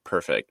be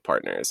perfect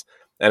partners.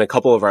 And a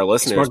couple of our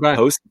listeners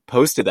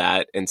posted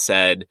that and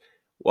said,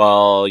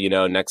 Well,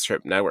 Next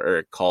Trip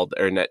Network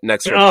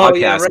Next Trip Oh,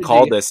 yeah, Podcast Reggie.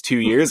 called this 2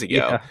 years ago.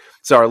 Yeah.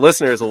 So our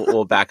listeners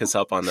will back us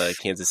up on the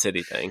Kansas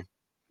City thing.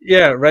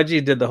 Yeah,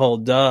 Reggie did the whole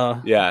duh.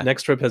 Yeah.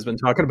 Next Trip has been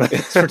talking about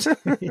this for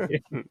 2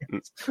 years.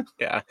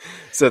 Yeah.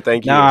 So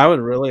thank you. No, I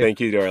would really. Thank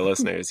you to our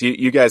listeners.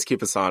 You guys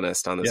keep us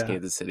honest on this Yeah.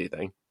 Kansas City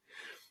thing.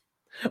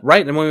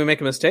 Right. And when we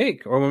make a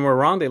mistake or when we're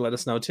wrong, they let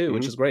us know too,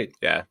 which is great.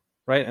 Yeah.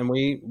 Right. And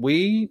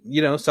we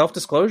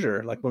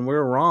self-disclosure, like when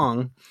we're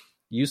wrong,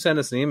 you send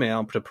us an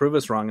email to prove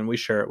us wrong and we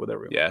share it with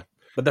everyone. Yeah.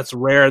 But that's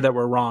rare that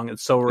we're wrong.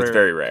 It's so rare. It's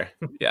very rare.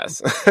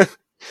 Yes.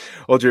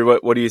 Well, Drew,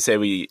 what do you say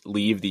we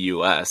leave the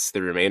U.S.?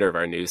 The remainder of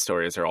our news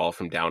stories are all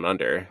from down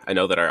under. I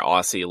know that our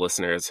Aussie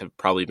listeners have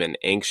probably been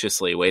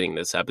anxiously waiting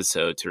this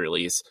episode to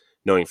release,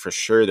 knowing for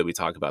sure that we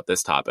talk about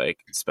this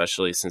topic,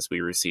 especially since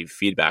we received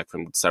feedback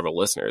from several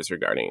listeners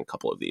regarding a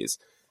couple of these.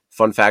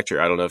 Fun fact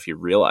here, I don't know if you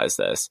realize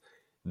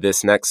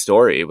this next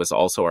story was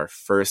also our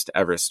first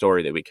ever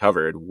story that we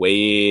covered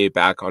way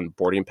back on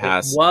Boarding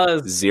Pass 01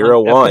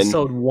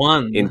 episode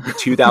 1 in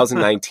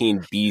 2019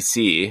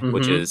 BC, Mhm.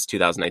 which is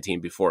 2019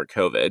 before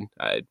COVID.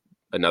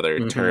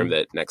 Another term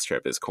that Next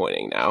Trip is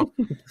coining now.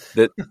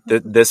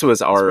 This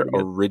was our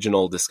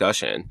original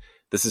discussion.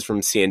 This is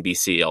from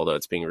CNBC, although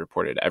it's being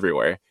reported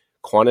everywhere.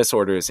 Qantas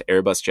orders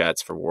Airbus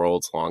jets for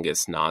world's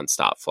longest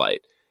nonstop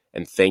flight.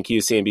 And thank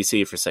you,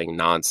 CNBC, for saying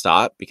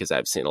nonstop, because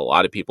I've seen a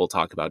lot of people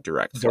talk about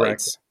direct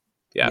flights.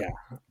 Yeah.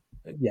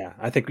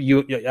 I think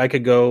I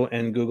could go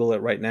and Google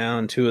it right now,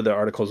 and 2 of the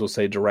articles will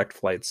say direct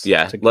flights.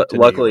 Yeah. to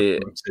Luckily,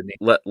 Sydney.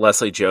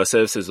 Leslie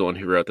Josephs is the one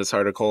who wrote this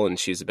article, and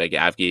she's a big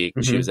av geek.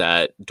 She was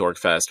at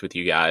Dorkfest with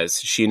you guys.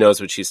 She knows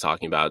what she's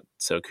talking about,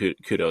 so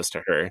kudos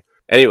to her.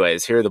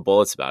 Anyways, here are the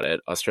bullets about it.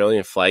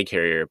 Australian flag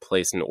carrier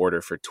placed an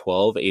order for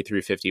 12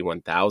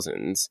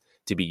 A350-1000s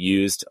to be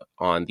used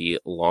on the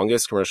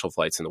longest commercial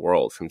flights in the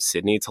world, from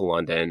Sydney to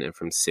London and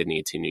from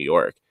Sydney to New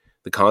York.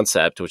 The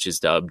concept, which is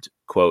dubbed,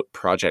 quote,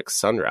 Project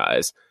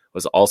Sunrise,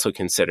 was also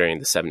considering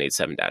the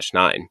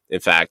 787-9. In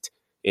fact,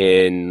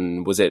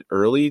 was it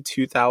early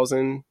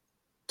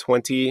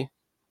 2020,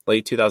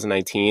 late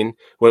 2019?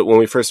 When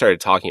we first started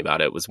talking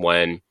about it was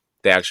when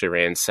they actually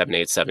ran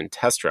 787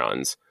 test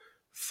runs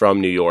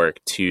from New York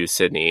to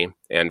Sydney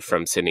and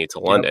from Sydney to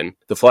London. Yep.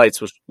 The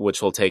flights,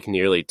 which will take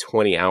nearly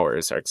 20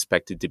 hours, are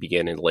expected to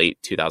begin in late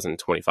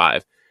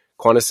 2025.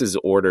 Qantas's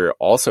order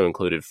also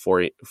included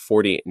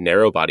 40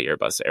 narrow-body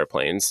Airbus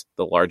airplanes,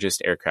 the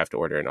largest aircraft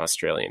order in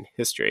Australian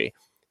history.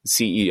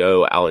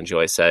 CEO Alan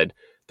Joy said,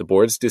 "The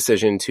board's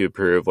decision to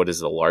approve what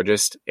is the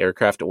largest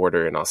aircraft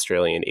order in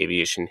Australian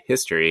aviation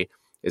history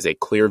is a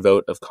clear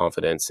vote of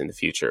confidence in the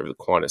future of the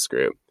Qantas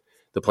Group.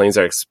 The planes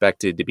are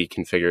expected to be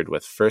configured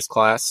with first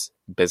class,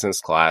 business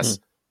class,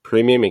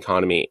 premium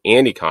economy,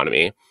 and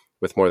economy,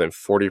 with more than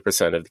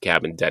 40% of the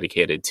cabin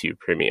dedicated to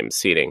premium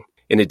seating.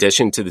 In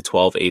addition to the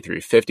 12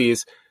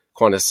 A350s,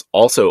 Qantas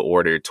also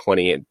ordered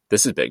 20,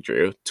 this is big,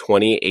 Drew,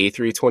 20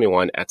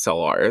 A321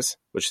 XLRs,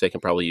 which they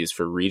can probably use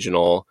for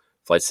regional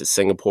flights to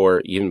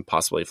Singapore, even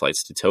possibly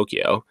flights to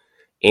Tokyo,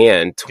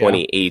 and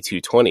 20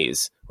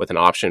 A220s with an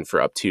option for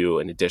up to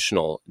an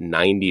additional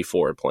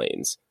 94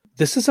 planes."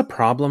 This is a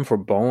problem for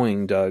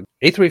Boeing, Doug.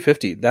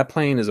 A350, that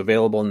plane is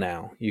available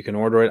now. You can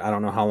order it. I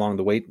don't know how long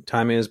the wait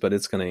time is, but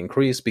it's going to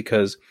increase,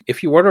 because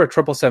if you order a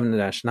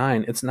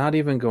 777-9, it's not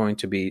even going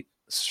to be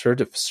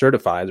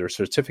certified or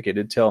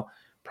certificated till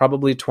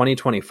probably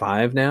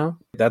 2025 now.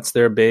 That's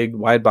their big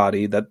wide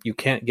body that you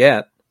can't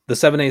get. The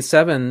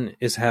 787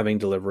 is having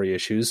delivery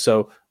issues.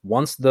 So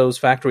once those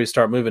factories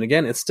start moving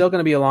again, it's still going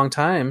to be a long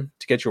time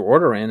to get your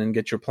order in and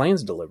get your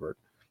planes delivered.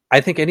 I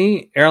think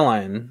any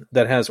airline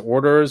that has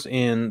orders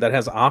in, that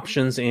has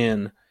options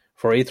in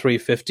for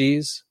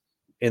A350s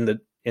in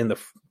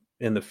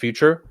the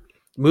future,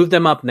 move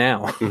them up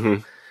now.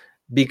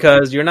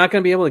 Because you're not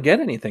going to be able to get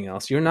anything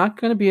else. You're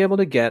not going to be able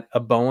to get a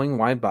Boeing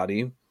wide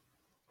body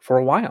for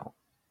a while.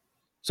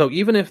 So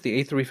even if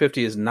the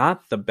A350 is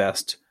not the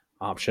best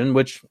option,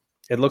 which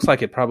it looks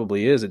like it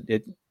probably is,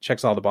 it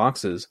checks all the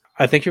boxes,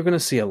 I think you're going to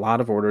see a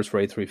lot of orders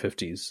for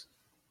A350s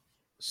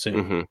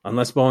soon,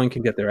 unless Boeing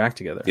can get their act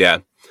together. Yeah.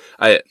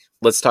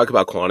 Let's talk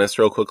about Qantas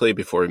real quickly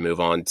before we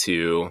move on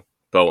to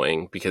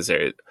Boeing, because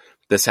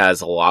this has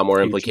a lot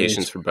more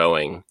implications for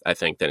Boeing, I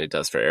think, than it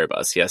does for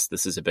Airbus. Yes,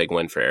 this is a big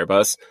win for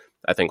Airbus.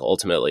 I think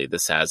ultimately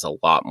this has a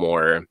lot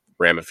more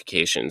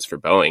ramifications for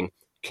Boeing.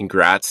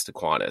 Congrats to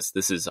Qantas.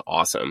 This is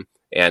awesome.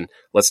 And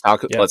let's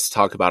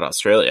talk about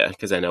Australia,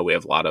 because I know we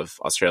have a lot of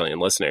Australian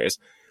listeners,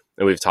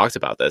 and we've talked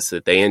about this,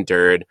 that they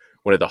endured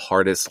one of the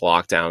hardest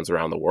lockdowns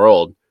around the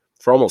world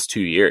for almost 2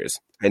 years.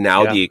 And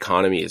now the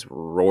economy is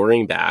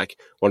roaring back.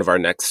 One of our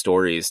next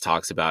stories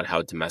talks about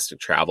how domestic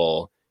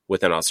travel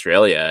within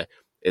Australia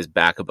is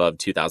back above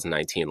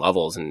 2019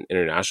 levels, and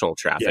international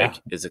traffic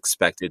is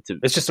expected to...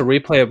 It's just a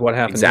replay of what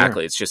happened.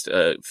 Exactly. Here. It's just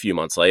a few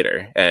months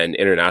later, and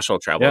international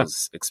travel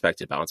is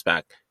expected to bounce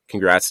back.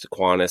 Congrats to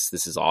Qantas.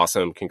 This is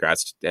awesome.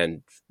 Congrats.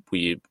 And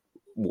we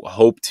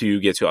hope to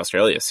get to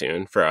Australia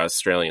soon for our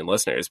Australian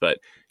listeners, but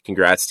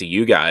congrats to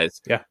you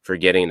guys for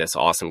getting this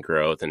awesome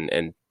growth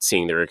and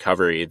seeing the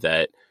recovery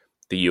that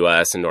the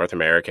US and North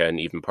America and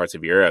even parts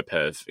of Europe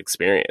have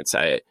experienced.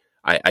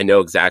 I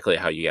know exactly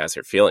how you guys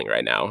are feeling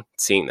right now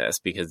seeing this,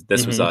 because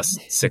this was us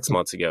 6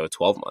 months ago,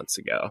 12 months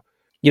ago.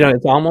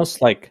 It's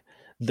almost like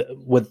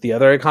with the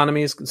other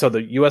economies. So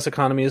the U.S.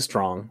 economy is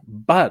strong,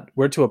 but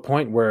we're to a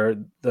point where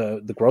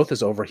the growth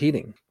is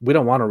overheating. We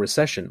don't want a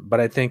recession, but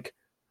I think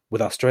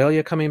with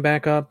Australia coming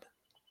back up,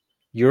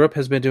 Europe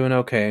has been doing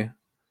okay.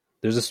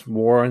 There's this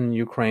war in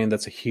Ukraine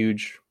that's a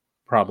huge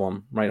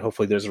problem, right?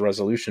 Hopefully there's a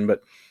resolution,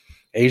 but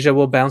Asia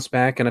will bounce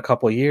back in a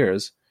couple of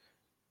years.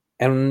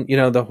 And,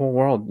 the whole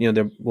world,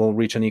 will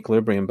reach an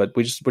equilibrium. But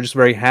we're just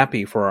very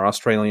happy for our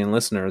Australian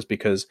listeners,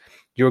 because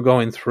you're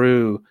going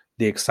through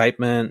the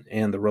excitement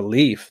and the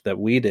relief that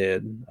we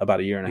did about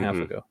a year and a half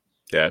ago.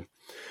 Yeah.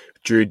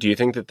 Drew, do you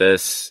think that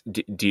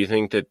do you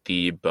think that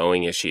the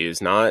Boeing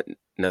issues, not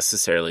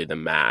necessarily the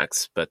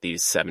MAX, but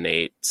these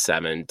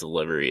 787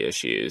 delivery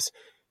issues,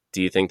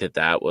 do you think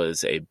that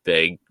was a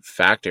big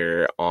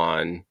factor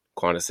on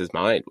Qantas's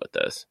mind with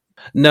this?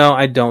 No,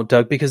 I don't,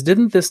 Doug, because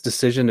didn't this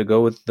decision to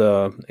go with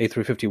the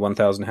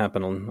A350-1000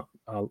 happen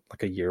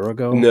like a year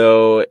ago?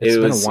 No, it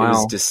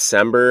was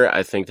December.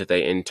 I think that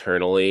they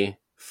internally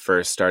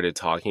first started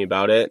talking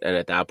about it, and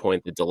at that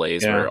point the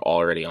delays were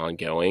already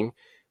ongoing.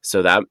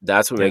 So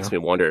that's what makes me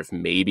wonder if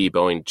maybe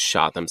Boeing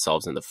shot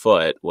themselves in the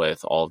foot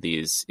with all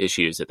these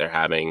issues that they're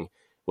having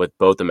with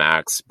both the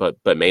MAX, but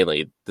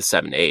mainly the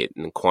 78.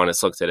 And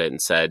Qantas looked at it and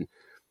said,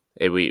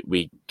 hey,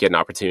 we get an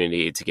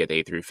opportunity to get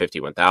the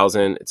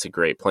A350-1000. It's a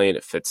great plane.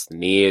 It fits the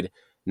need.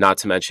 Not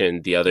to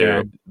mention the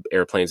other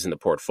airplanes in the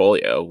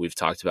portfolio. We've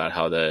talked about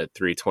how the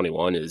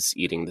 321 is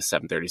eating the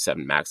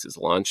 737 MAX's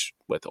lunch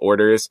with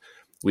orders.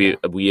 We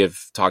have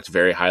talked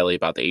very highly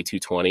about the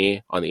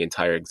A220 on the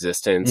entire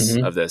existence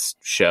of this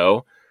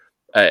show.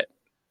 I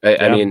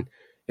mean,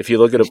 if you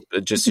look at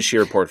just a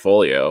sheer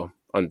portfolio,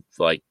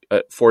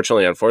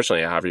 fortunately,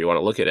 unfortunately, however you want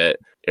to look at it,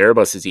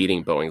 Airbus is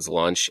eating Boeing's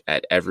lunch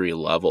at every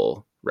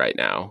level right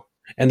now.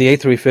 And the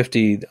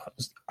A350,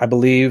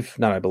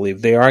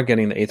 they are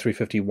getting the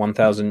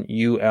A350-1000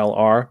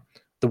 ULR.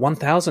 The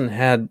 1000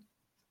 had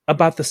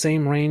about the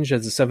same range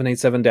as the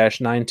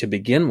 787-9 to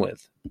begin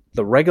with,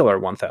 the regular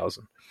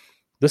 1000.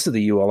 This is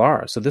the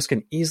ULR, so this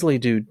can easily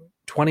do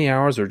 20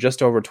 hours or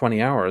just over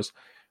 20 hours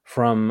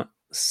from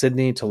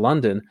Sydney to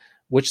London,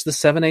 which the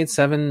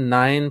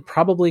 787-9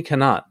 probably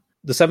cannot.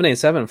 The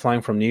 787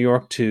 flying from New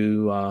York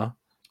to,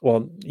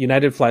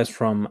 United flies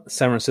from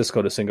San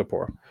Francisco to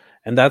Singapore,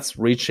 and that's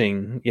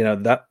reaching,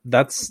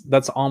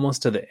 that's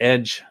almost to the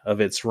edge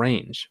of its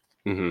range.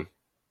 Mm-hmm.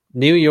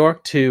 New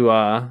York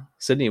to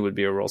Sydney would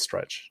be a real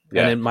stretch,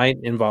 and it might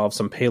involve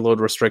some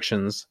payload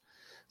restrictions.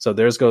 So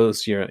there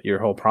goes your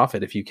whole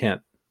profit if you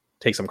can't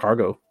take some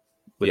cargo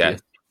with you.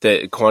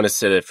 The Qantas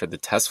did it for the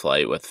test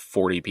flight with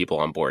 40 people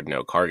on board,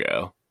 no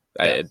cargo.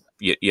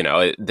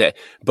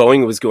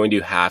 Boeing was going to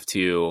have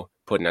to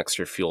put an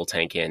extra fuel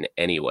tank in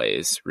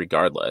anyways,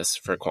 regardless,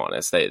 for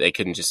Qantas. They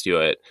couldn't just do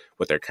it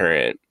with their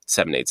current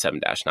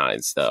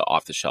 787-9s, the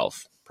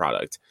off-the-shelf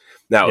product.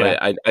 Now,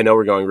 I know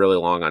we're going really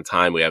long on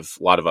time. We have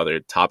a lot of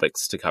other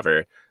topics to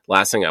cover.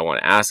 Last thing I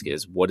want to ask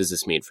is, what does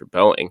this mean for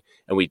Boeing?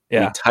 And we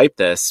typed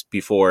this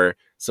before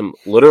some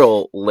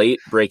literal late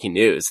breaking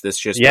news. This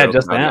just broke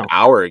about an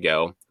hour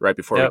ago, right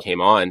before we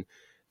came on.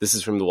 This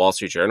is from the Wall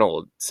Street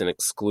Journal. It's an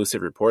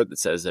exclusive report that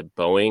says that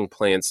Boeing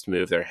plans to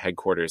move their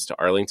headquarters to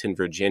Arlington,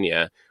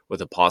 Virginia,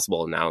 with a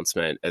possible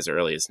announcement as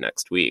early as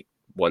next week.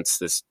 Once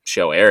this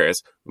show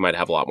airs, we might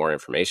have a lot more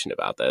information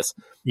about this.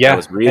 Yeah, I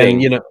was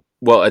reading.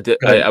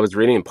 I was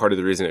reading, and part of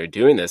the reason they're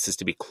doing this is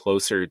to be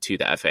closer to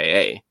the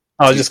FAA.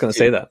 I was just going to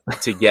say that.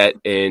 To get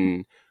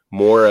in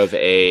more of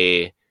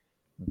a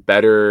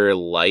better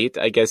light,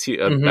 I guess,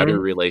 better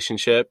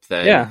relationship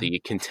than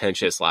the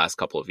contentious last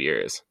couple of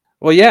years.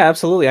 Well, yeah,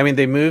 absolutely. I mean,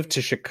 they moved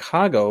to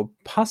Chicago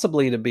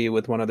possibly to be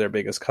with one of their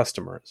biggest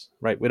customers,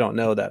 right? We don't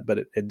know that, but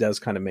it does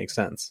kind of make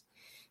sense.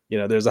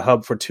 There's a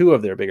hub for two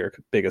of their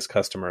biggest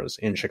customers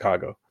in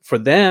Chicago. For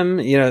them,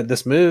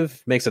 this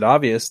move makes it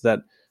obvious that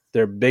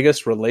their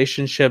biggest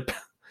relationship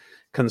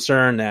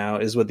concern now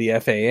is with the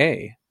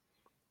FAA.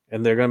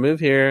 And they're going to move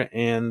here,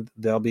 and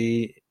they'll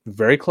be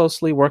very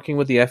closely working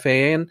with the FAA.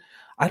 And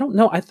I don't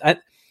know,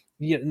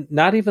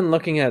 not even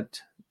looking at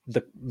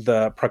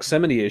the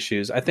proximity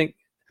issues, I think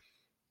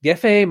the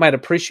FAA might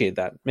appreciate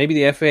that. Maybe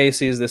the FAA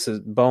sees this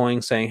as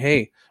Boeing saying,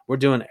 hey, we're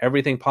doing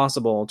everything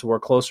possible to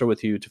work closer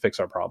with you to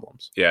fix our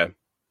problems. Yeah.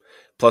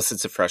 Plus,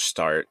 it's a fresh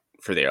start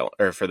for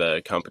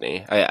the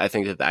company. I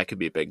think that could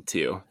be big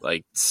too.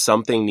 Like,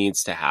 something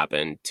needs to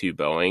happen to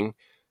Boeing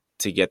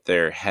to get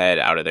their head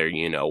out of their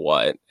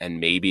you-know-what, and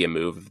maybe a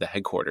move of the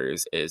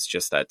headquarters is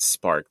just that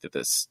spark that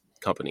this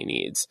company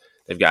needs.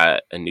 They've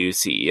got a new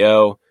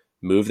CEO,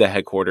 move the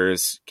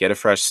headquarters, get a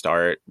fresh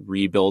start,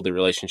 rebuild the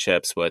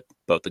relationships with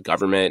both the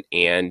government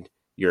and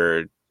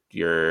your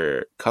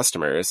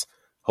customers.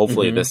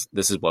 Hopefully this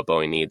is what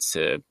Boeing needs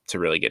to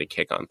really get a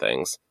kick on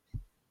things.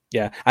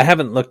 Yeah, I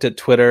haven't looked at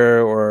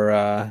Twitter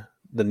or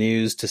the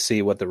news to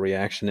see what the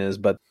reaction is,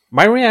 but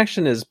my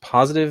reaction is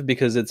positive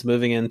because it's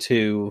moving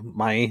into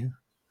my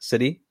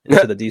city,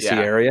 into the DC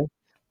area.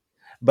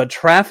 but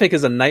traffic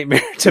is a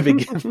nightmare to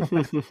begin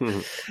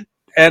with.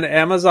 And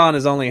Amazon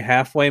is only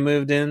halfway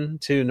moved in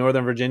to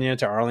Northern Virginia,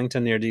 to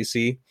Arlington near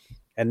DC.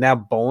 And now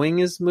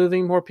Boeing is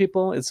moving more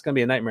people. It's going to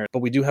be a nightmare. But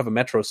we do have a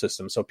metro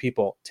system, so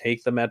people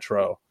take the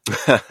metro.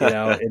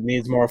 It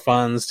needs more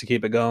funds to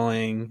keep it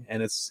going,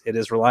 and it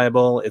is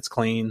reliable. It's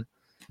clean,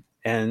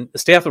 and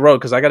stay off the road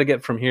because I got to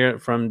get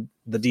from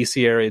the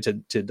DC area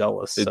to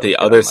Dulles. So the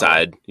other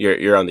side.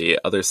 You're on the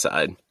other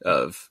side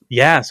of.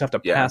 Yeah, so I have to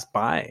pass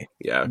by.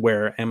 Yeah,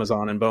 where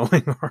Amazon and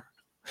Boeing are.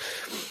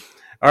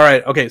 All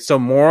right. Okay. So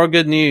more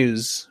good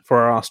news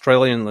for our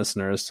Australian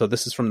listeners. So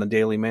this is from the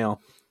Daily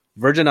Mail.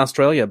 Virgin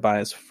Australia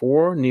buys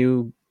 4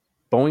 new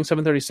Boeing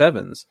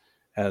 737s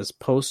as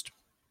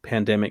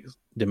post-pandemic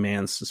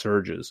demand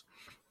surges.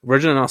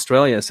 Virgin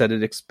Australia said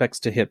it expects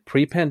to hit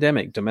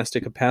pre-pandemic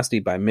domestic capacity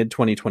by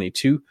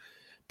mid-2022,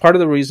 part of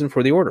the reason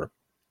for the order.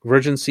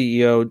 Virgin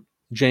CEO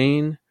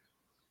Jane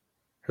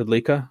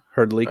Hrdlicka?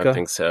 I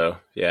think so,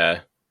 yeah.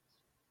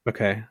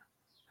 Okay.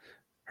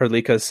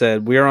 Hrdlicka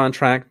said, "We are on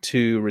track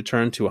to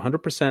return to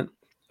 100%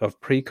 of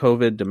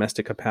pre-COVID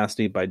domestic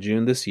capacity by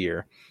June this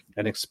year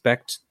and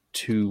expect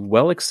to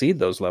well exceed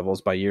those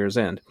levels by year's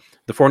end.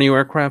 The 4 new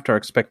aircraft are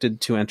expected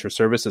to enter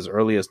service as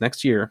early as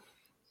next year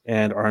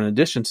and are in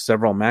addition to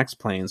several MAX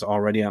planes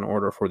already on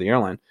order for the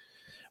airline."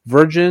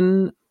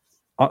 Virgin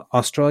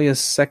Australia's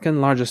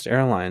second largest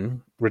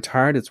airline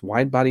retired its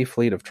wide-body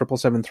fleet of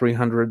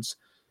 777-300s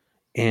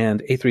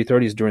and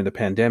A330s during the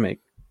pandemic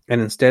and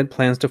instead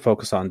plans to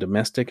focus on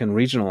domestic and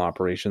regional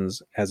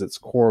operations as its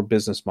core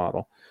business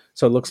model.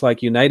 So it looks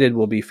like United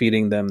will be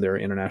feeding them their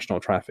international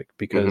traffic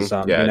because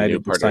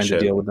United signed a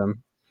deal with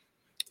them.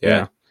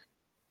 Yeah.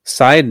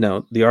 Side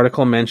note, the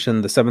article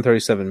mentioned the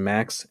 737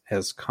 MAX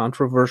as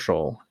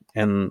controversial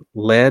and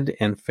led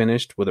and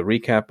finished with a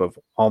recap of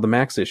all the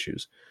MAX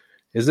issues.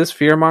 Is this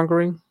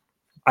fear-mongering?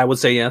 I would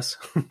say yes.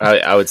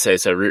 I would say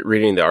so.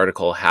 Reading the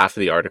article, half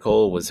of the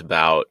article was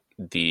about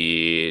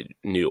the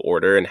new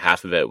order and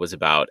half of it was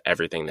about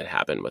everything that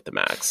happened with the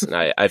MAX.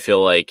 And I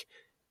feel like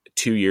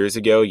 2 years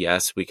ago,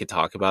 yes, we could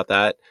talk about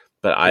that,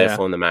 but I have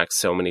flown the MAX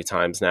so many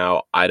times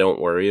now, I don't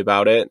worry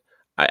about it.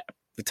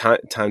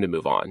 Time to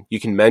move on. You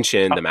can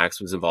mention the MAX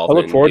was involved in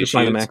issues. I look forward to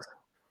flying the MAX.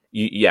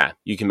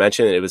 You can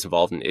mention that it was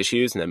involved in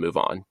issues and then move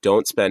on.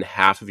 Don't spend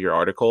half of your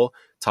article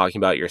talking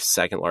about your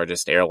second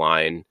largest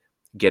airline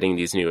getting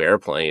these new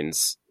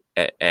airplanes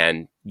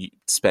and you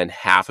spend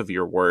half of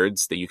your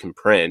words that you can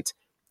print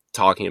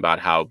talking about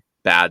how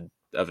bad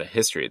of a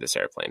history this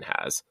airplane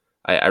has.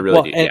 I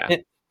really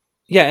do.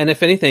 And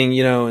if anything,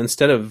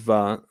 instead of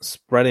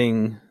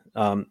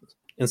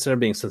instead of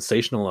being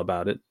sensational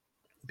about it,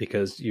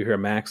 because you hear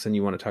MAX and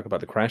you want to talk about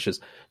the crashes,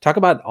 talk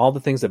about all the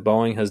things that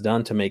Boeing has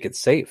done to make it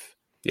safe.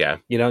 Yeah.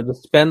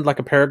 Just spend like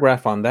a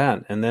paragraph on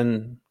that. And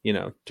then,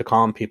 to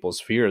calm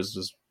people's fears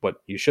is what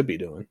you should be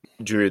doing.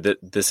 Drew,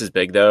 this is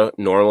big though.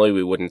 Normally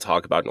we wouldn't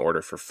talk about an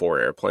order for 4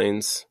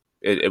 airplanes.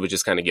 It would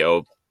just kind of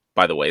go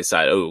by the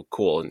wayside. Oh,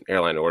 cool. An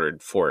airline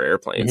ordered 4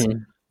 airplanes. Mm-hmm.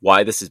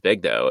 Why this is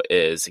big though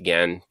is,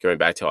 again, going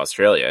back to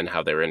Australia and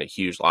how they were in a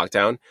huge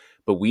lockdown,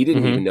 but we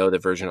didn't even know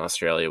that Virgin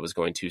Australia was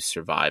going to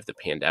survive the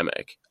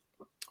pandemic.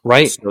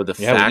 Right. So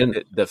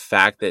the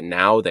fact that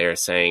now they're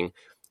saying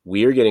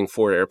we are getting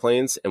 4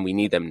 airplanes and we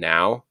need them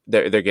now.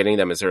 They're getting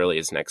them as early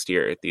as next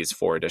year, these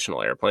 4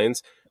 additional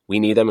airplanes. We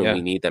need them and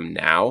we need them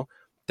now.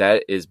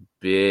 That is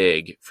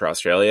big for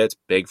Australia. It's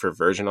big for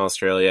Virgin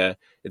Australia.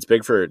 It's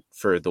big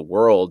for the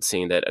world,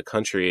 seeing that a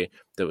country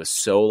that was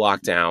so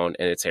locked down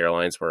and its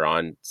airlines were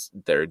on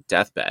their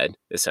deathbed,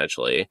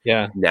 essentially,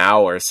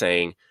 now are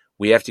saying,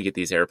 we have to get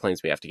these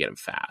airplanes. We have to get them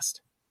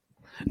fast.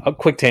 A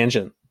quick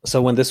tangent.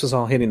 So when this was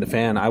all hitting the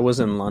fan, I was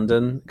in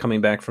London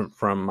coming back from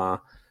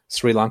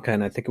Sri Lanka,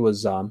 and I think it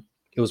was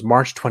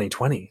March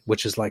 2020,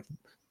 which is like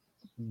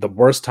the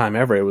worst time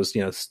ever. It was,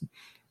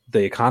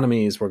 the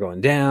economies were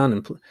going down,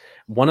 and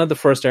one of the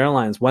first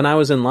airlines when I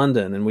was in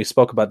London, and we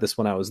spoke about this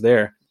when I was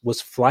there,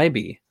 was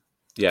Flybe.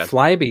 Yeah,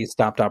 Flybe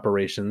stopped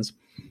operations,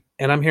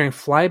 and I'm hearing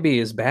Flybe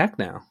is back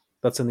now.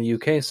 That's in the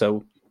UK,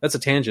 so that's a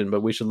tangent,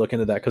 but we should look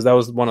into that because that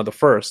was one of the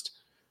first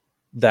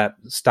that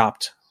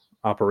stopped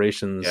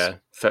operations. Yeah,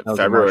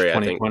 February,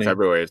 I think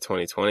February of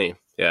 2020.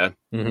 Yeah.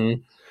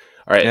 Mm-hmm.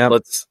 All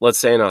right, let's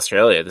say in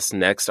Australia, this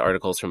next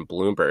article is from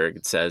Bloomberg.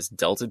 It says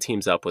Delta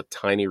teams up with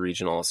tiny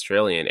regional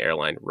Australian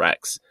airline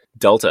Rex.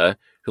 Delta,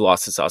 who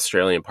lost its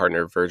Australian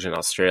partner Virgin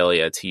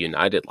Australia to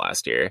United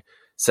last year,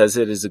 says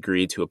it has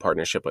agreed to a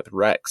partnership with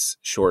Rex,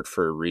 short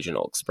for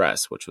Regional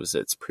Express, which was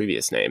its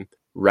previous name.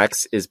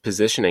 Rex is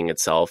positioning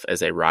itself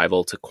as a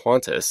rival to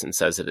Qantas and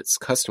says that its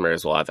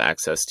customers will have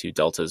access to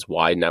Delta's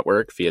wide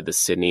network via the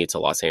Sydney to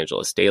Los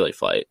Angeles daily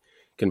flight.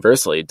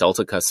 Conversely,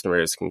 Delta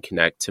customers can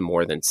connect to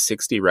more than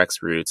 60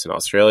 Rex routes in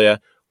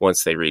Australia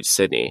once they reach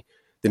Sydney.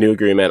 The new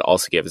agreement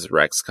also gives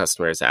Rex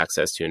customers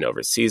access to an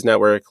overseas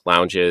network,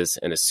 lounges,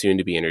 and a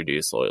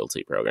soon-to-be-introduced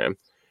loyalty program.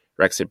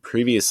 Rex had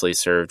previously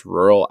served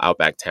rural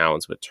outback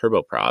towns with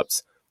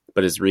turboprops,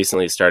 but has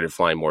recently started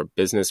flying more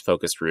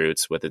business-focused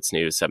routes with its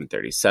new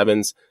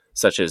 737s,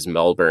 such as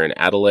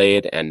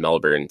Melbourne-Adelaide and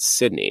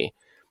Melbourne-Sydney.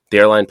 The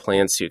airline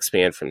plans to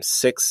expand from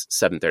 6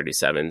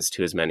 737s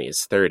to as many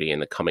as 30 in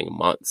the coming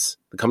months.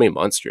 The coming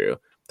months, Drew,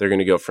 they're going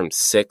to go from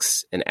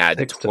 6 and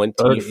add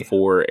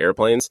 24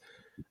 airplanes.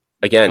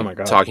 Again,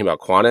 talking about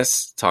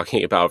Qantas,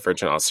 talking about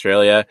Virgin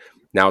Australia,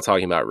 now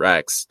talking about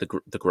Rex.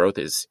 The growth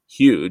is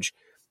huge.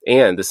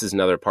 And this is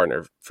another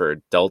partner for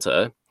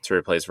Delta to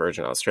replace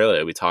Virgin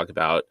Australia. We talk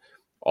about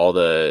all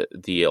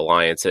the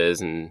alliances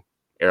and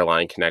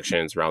airline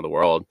connections around the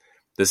world.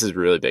 This is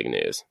really big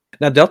news.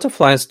 Now, Delta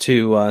flies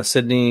to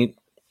Sydney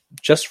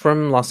just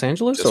from Los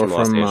Angeles? Just from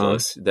Los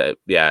Angeles.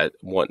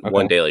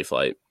 One daily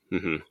flight.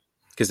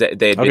 Because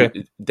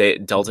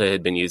Delta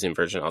had been using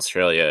Virgin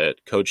Australia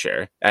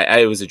codeshare.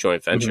 It was a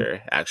joint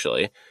venture,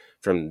 actually,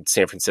 from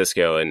San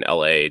Francisco and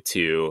LA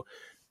to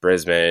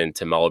Brisbane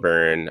to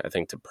Melbourne, I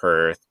think to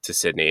Perth to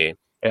Sydney.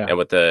 Yeah. And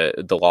with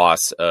the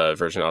loss of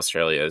Virgin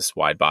Australia's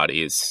wide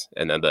bodies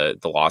and then the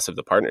loss of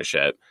the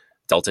partnership,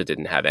 Delta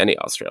didn't have any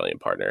Australian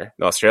partner.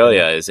 And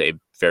Australia is a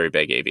very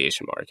big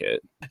aviation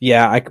market.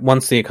 Yeah,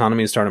 once the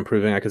economies start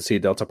improving, I could see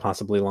Delta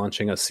possibly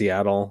launching a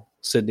Seattle,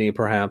 Sydney,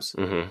 perhaps.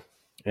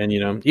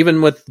 And,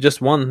 even with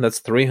just one, that's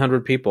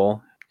 300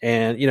 people.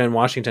 And, in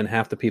Washington,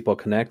 half the people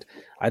connect.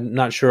 I'm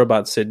not sure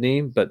about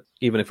Sydney, but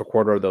even if a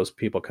quarter of those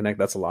people connect,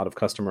 that's a lot of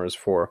customers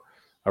for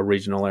a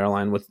regional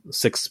airline with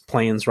 6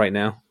 planes right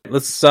now.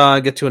 Let's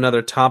get to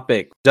another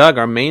topic. Doug,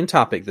 our main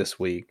topic this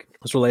week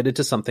was related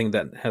to something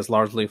that has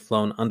largely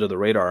flown under the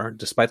radar,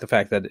 despite the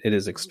fact that it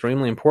is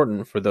extremely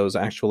important for those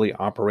actually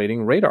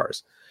operating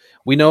radars.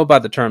 We know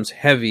about the terms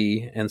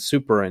heavy and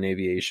super in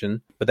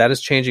aviation, but that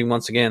is changing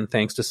once again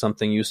thanks to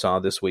something you saw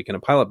this week in a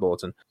pilot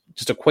bulletin.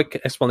 Just a quick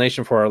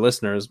explanation for our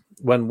listeners.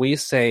 When we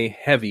say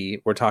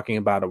heavy, we're talking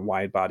about a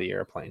wide-body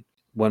airplane.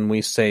 When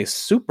we say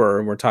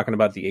super, we're talking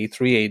about the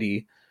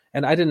A380.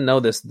 And I didn't know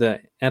this,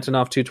 the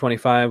Antonov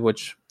 225,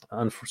 which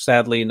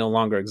sadly no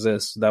longer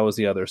exists, that was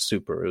the other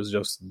super. It was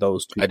just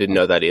those two. I didn't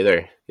know that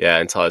either. Yeah,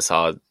 until I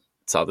saw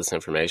this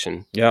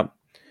information. Yep.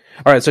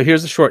 All right, so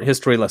here's a short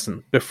history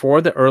lesson.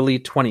 Before the early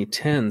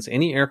 2010s,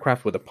 any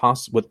aircraft with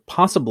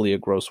possibly a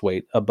gross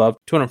weight above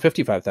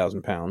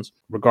 255,000 pounds,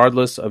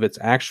 regardless of its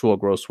actual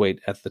gross weight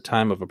at the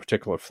time of a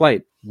particular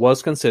flight,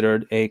 was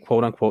considered a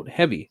quote-unquote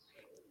heavy.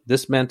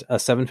 This meant a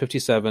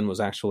 757 was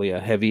actually a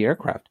heavy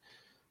aircraft.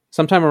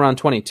 Sometime around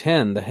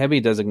 2010, the heavy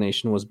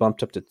designation was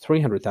bumped up to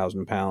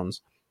 300,000 pounds,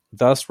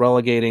 thus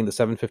relegating the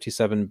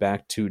 757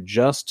 back to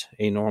just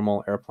a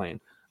normal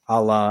airplane,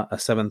 a la a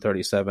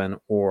 737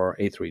 or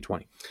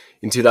A320.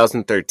 In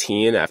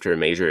 2013, after a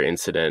major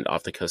incident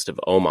off the coast of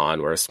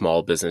Oman, where a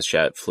small business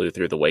jet flew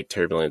through the wake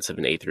turbulence of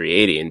an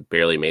A380 and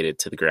barely made it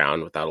to the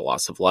ground without a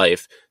loss of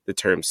life, the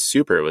term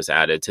super was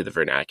added to the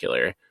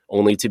vernacular,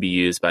 only to be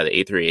used by the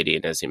A380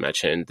 and, as you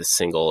mentioned, the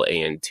single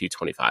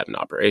AN225 in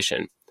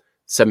operation.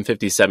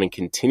 757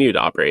 continued to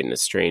operate in a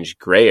strange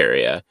gray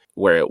area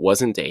where it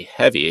wasn't a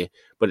heavy,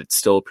 but it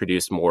still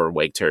produced more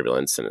wake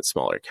turbulence than its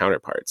smaller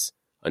counterparts.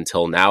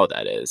 Until now,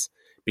 that is.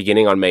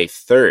 Beginning on May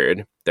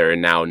 3rd, there are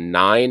now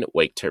 9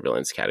 wake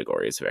turbulence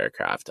categories of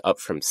aircraft, up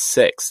from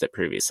 6 that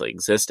previously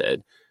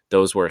existed.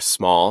 Those were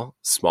small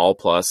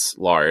plus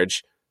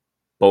large,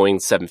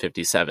 Boeing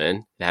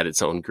 757, it had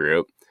its own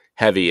group,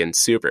 heavy, and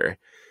super.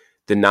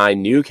 The 9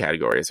 new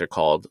categories are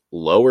called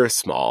lower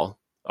small,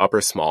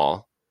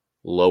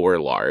 lower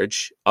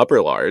large,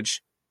 upper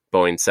large,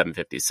 Boeing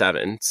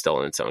 757,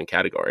 still in its own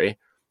category,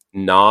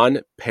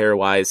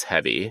 non-pairwise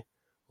heavy,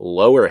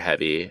 lower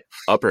heavy,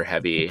 upper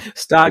heavy.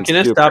 Stop! Can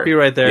I stop you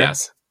right there?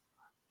 Yes.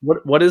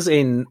 What is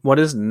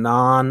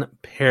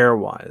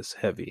non-pairwise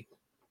heavy?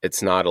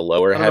 It's not a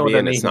lower heavy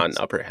and it's not an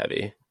upper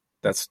heavy.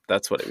 That's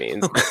what it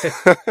means. Okay.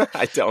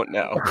 I don't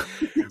know.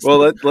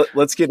 Well,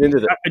 let's get into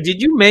that. Did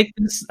you make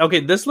this? Okay,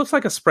 this looks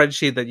like a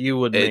spreadsheet that you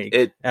would make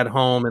at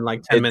home in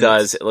like 10 minutes. It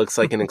does. It looks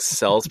like an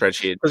Excel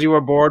spreadsheet. Because you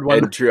were bored one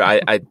And Drew,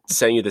 I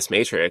sent you this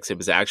matrix. It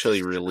was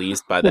actually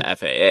released by the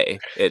FAA.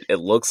 It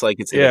looks like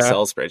it's an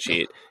Excel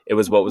spreadsheet. It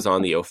was what was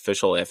on the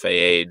official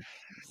FAA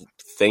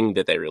thing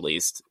that they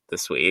released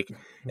this week.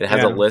 It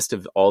has a list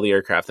of all the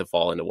aircraft that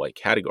fall into what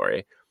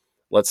category.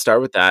 Let's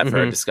start with that for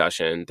our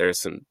discussion. There's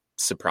some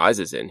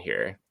surprises in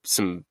here,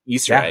 some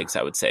Easter eggs,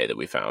 I would say, that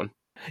we found.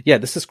 Yeah,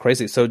 this is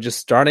crazy. So just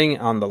starting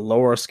on the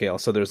lower scale,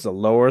 so there's the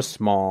lower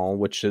small,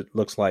 which it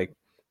looks like,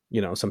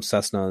 some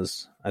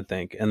Cessnas, I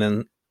think, and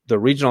then the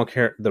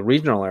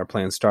regional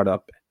airplanes start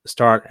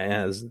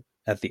as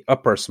at the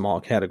upper small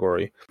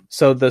category.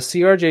 So the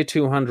CRJ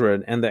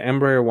 200 and the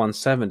Embraer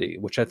 170,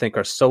 which I think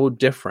are so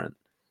different,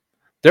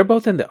 they're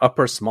both in the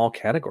upper small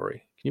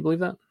category. Can you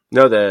believe that?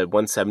 No, the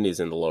 170 is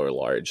in the lower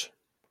large.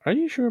 Are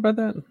you sure about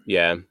that?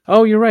 Yeah.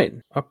 Oh, you're right.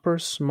 Upper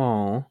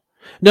small.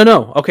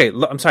 No. Okay,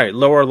 I'm sorry.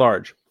 Lower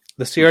large.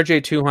 The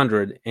CRJ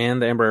 200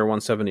 and the Embraer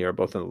 170 are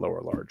both in the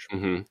lower large.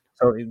 Mm-hmm.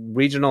 So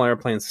regional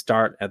airplanes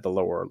start at the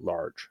lower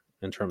large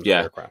in terms of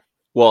aircraft.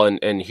 Well,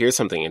 and here's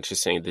something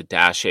interesting. The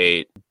Dash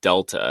 8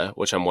 Delta,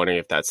 which I'm wondering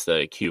if that's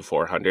the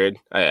Q400.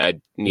 I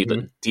need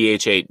the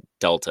DH8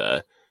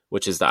 Delta,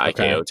 which is the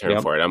ICAO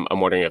term for it. I'm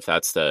wondering if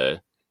that's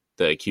the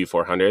the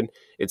Q400.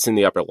 It's in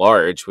the upper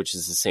large, which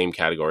is the same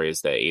category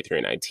as the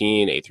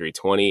A319,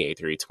 A320,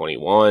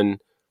 A321,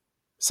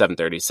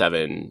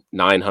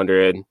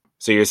 737-900.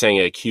 So you're saying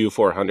a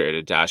Q400,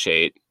 a Dash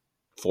 8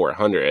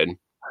 400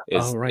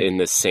 is in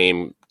the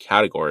same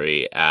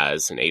category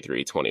as an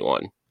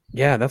A321.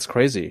 Yeah, that's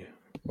crazy.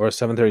 Or a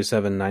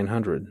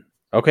 737-900.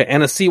 Okay,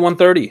 and a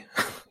C-130.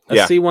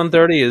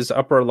 C-130 is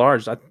upper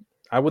large.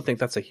 I would think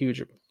that's a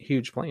huge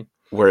plane.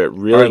 Where it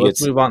really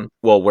gets, let's move on.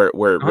 Well, where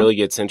it really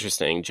gets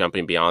interesting,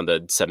 jumping beyond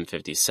the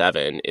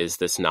 757, is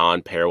this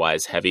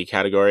non-pairwise heavy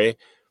category.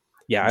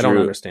 Yeah, I don't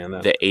understand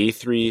that. The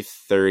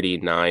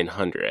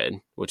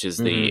A330-900, which is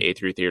the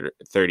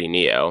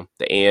A330neo,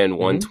 the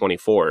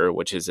AN124,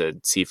 which is a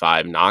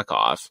C5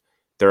 knockoff,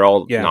 they're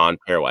all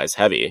non-pairwise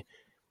heavy.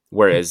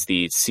 Whereas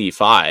the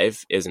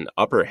C5 is an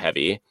upper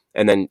heavy.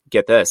 And then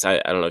get this, I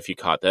don't know if you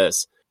caught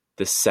this,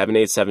 the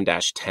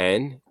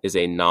 787-10 is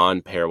a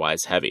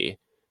non-pairwise heavy.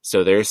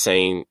 So they're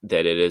saying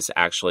that it is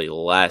actually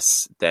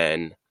less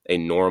than a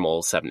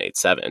normal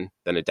 787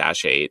 than a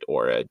Dash 8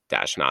 or a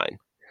Dash 9.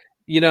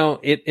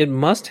 It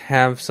must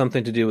have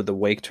something to do with the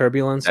wake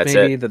turbulence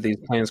that these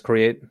planes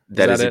create.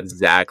 That is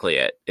exactly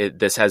it.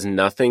 This has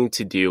nothing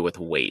to do with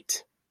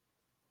weight.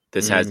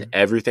 This has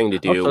everything to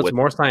do with... it's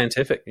more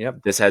scientific, yep.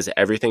 This has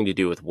everything to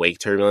do with wake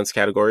turbulence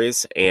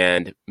categories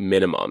and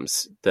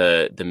minimums.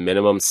 The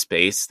minimum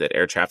space that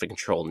air traffic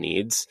control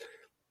needs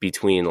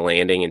between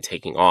landing and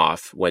taking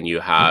off when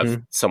you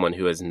have someone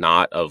who is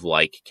not of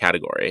like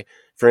category.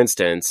 For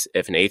instance,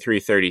 if an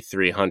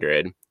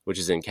A330-300, which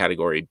is in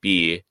category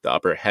B, the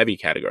upper heavy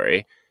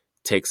category,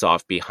 takes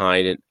off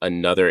behind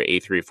another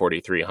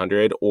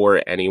A340-300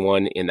 or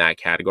anyone in that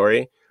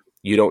category,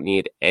 you don't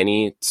need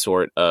any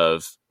sort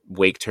of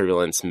wake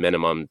turbulence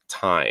minimum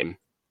time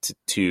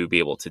to be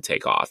able to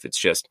take off. It's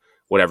just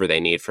whatever they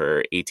need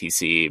for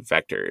ATC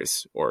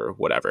vectors or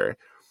whatever.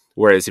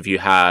 Whereas if you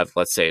have,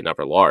 let's say, an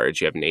upper large,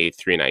 you have an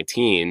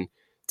A319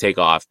 take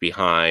off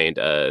behind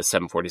a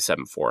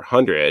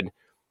 747-400,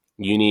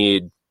 you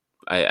need,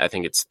 I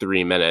think it's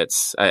 3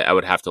 minutes. I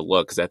would have to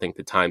look because I think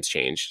the time's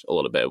changed a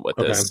little bit with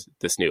this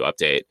new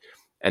update.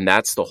 And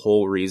that's the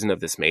whole reason of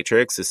this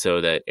matrix, is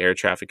so that air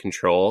traffic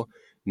control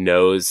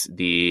knows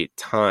the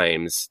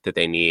times that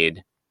they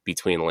need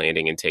between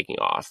landing and taking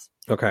off.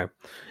 Okay.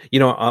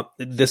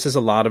 This is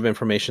a lot of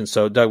information.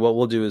 So, Doug, what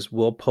we'll do is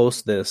we'll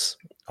post this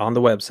on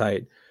the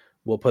website.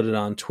 We'll put it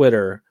on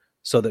Twitter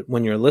so that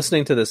when you're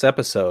listening to this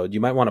episode,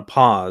 you might want to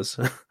pause.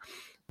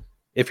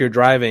 If you're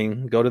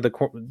driving, go to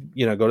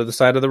the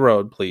side of the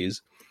road,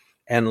 please,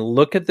 and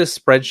look at this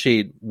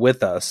spreadsheet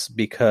with us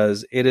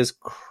because it is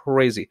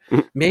crazy.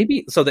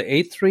 Maybe so. The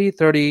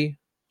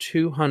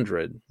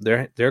A330-200,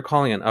 they're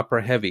calling an upper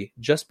heavy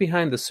just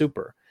behind the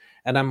Super,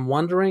 and I'm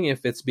wondering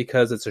if it's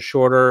because it's a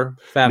shorter,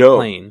 fat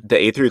plane. The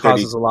A330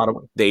 causes a lot of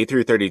the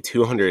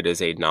A330-200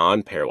 is a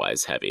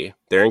non-pairwise heavy.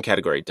 They're in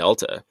category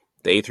Delta.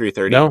 The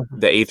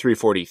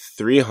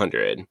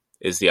A340-300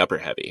 is the upper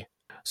heavy.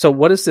 So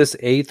what is this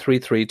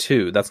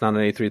A332? That's not an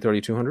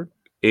A330-200?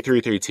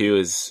 A332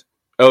 is...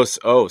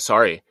 Oh,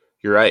 sorry.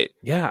 You're right.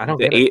 Yeah, I don't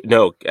get it.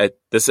 No, I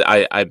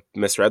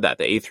misread that.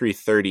 The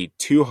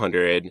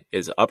A330-200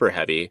 is upper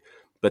heavy,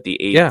 but the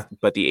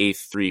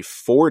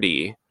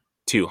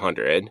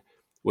A340-200,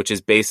 which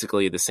is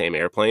basically the same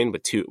airplane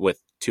with two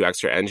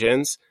extra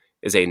engines,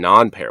 is a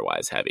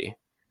non-pairwise heavy.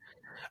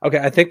 Okay,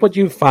 I think what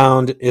you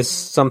found is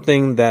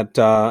something that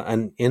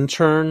an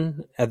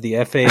intern at the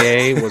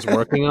FAA was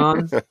working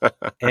on,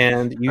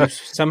 and you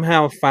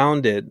somehow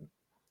found it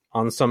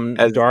on some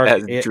dark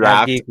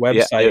AvGeek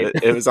website.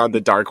 Yeah, it was on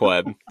the dark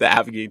web, the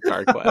AvGeek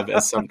dark web,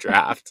 as some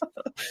draft.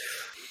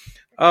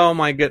 Oh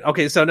my good.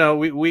 Okay, so no,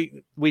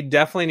 we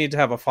definitely need to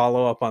have a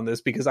follow up on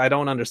this because I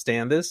don't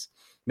understand this.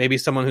 Maybe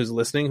someone who's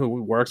listening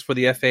who works for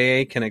the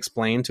FAA can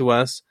explain to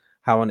us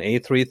how an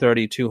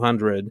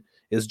A330-200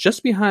 is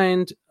just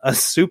behind a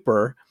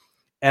Super,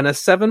 and a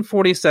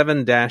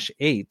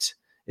 747-8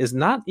 is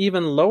not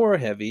even lower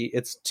heavy.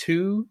 It's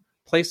 2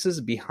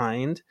 places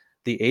behind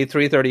the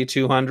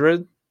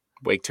A330-200.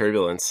 Wake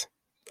turbulence.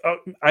 Oh,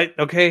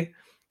 okay.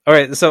 All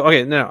right. So,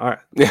 okay. No, all right.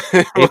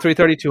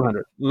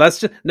 A330-200.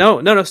 Let's just,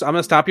 no. So I'm going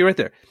to stop you right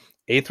there.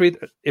 If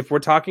we're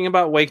talking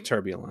about wake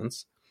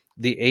turbulence,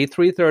 the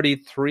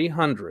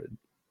A330-300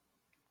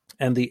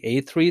 and the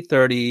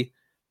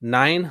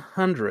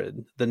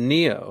A330-900, the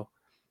Neo,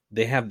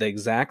 they have the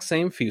exact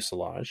same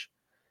fuselage.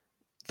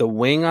 The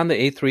wing on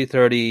the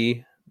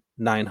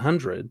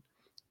A330-900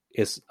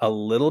 is a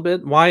little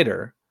bit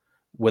wider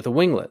with a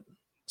winglet.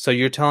 So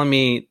you're telling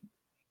me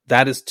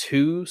that is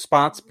 2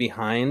 spots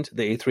behind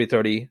the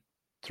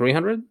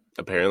A330-300?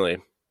 Apparently.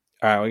 All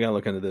right, we got to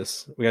look into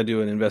this. We got to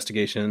do an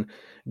investigation.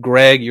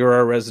 Greg, you're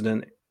our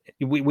resident.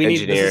 We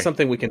need, this is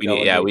something we can do.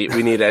 Yeah, we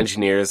need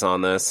engineers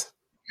on this.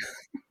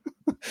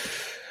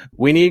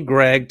 We need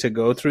Greg to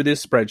go through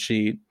this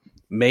spreadsheet,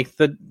 make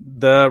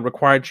the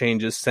required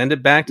changes, send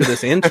it back to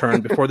this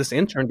intern before this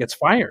intern gets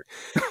fired.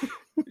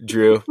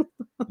 Drew,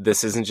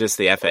 this isn't just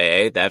the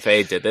FAA. The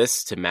FAA did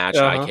this to match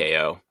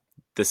ICAO.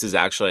 This is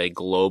actually a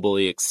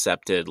globally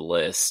accepted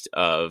list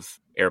of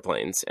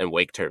airplanes and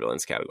wake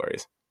turbulence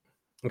categories.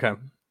 Okay.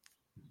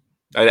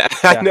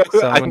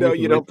 I know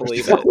you don't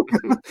believe it.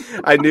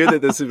 I knew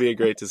that this would be a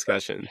great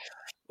discussion.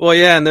 Well,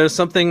 yeah, and there's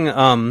something,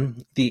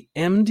 the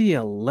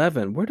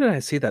MD-11, where did I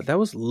see that? That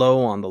was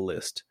low on the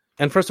list.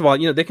 And first of all,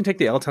 they can take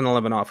the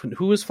L-1011 off.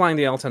 Who is flying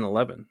the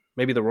L-1011?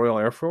 Maybe the Royal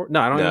Air Force? No,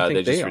 I don't even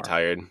think they just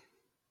retired.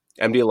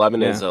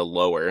 MD-11 is a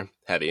lower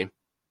heavy.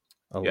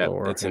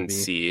 Lower it's heavy. In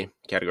C,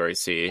 category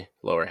C,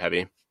 lower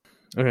heavy.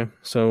 Okay,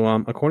 so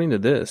according to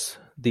this,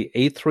 the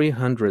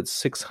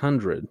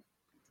A300-600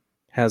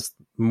 has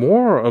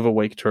more of a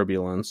wake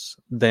turbulence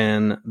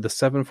than the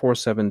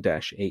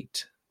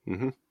 747-8.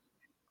 Mm-hmm.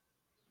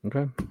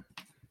 Okay.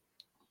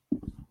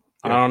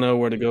 I don't know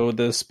where to go with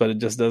this, but it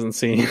just doesn't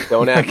seem.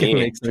 Don't at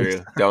me,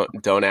 Drew.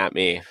 Don't at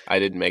me. I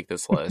didn't make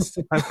this list.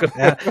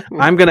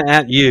 I'm gonna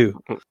at you.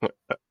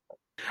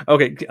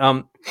 Okay.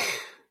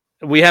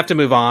 We have to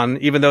move on,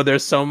 even though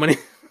there's so many.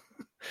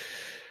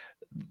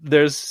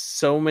 There's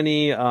so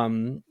many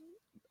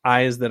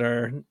I's that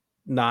are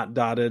not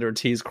dotted or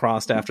T's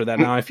crossed after that.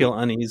 Now I feel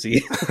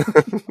uneasy.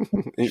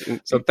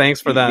 So thanks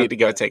for that. You need to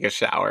go take a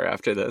shower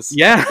after this.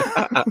 Yeah.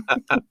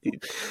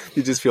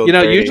 You just feel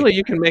dirty. Usually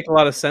you can make a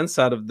lot of sense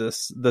out of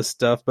this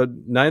stuff, but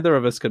neither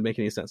of us could make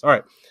any sense. All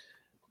right.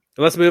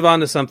 Let's move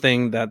on to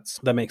something that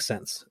makes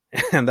sense.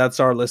 And that's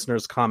our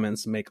listeners'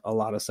 comments make a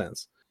lot of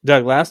sense.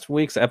 Doug, last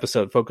week's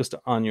episode focused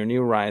on your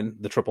new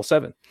ride, the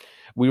 777.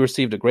 We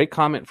received a great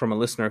comment from a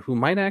listener who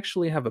might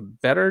actually have a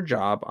better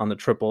job on the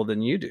triple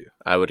than you do.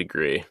 I would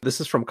agree. This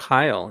is from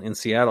Kyle in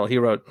Seattle. He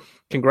wrote,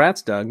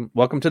 "Congrats, Doug.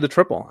 Welcome to the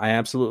triple. I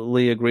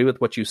absolutely agree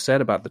with what you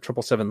said about the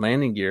 777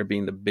 landing gear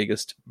being the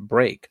biggest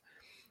break.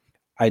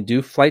 I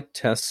do flight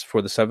tests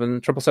for the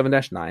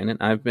 777-9,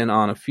 and I've been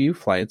on a few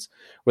flights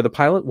where the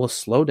pilot will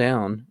slow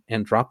down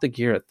and drop the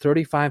gear at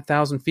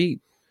 35,000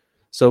 feet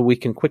so we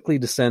can quickly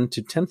descend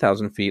to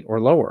 10,000 feet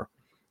or lower.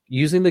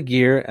 Using the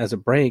gear as a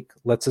brake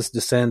lets us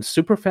descend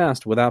super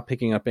fast without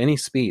picking up any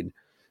speed.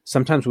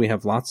 Sometimes we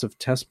have lots of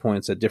test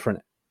points at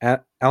different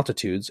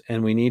altitudes,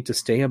 and we need to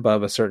stay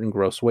above a certain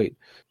gross weight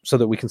so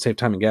that we can save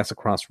time and gas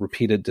across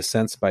repeated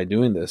descents by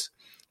doing this.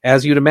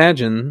 As you'd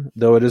imagine,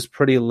 though it is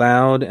pretty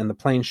loud and the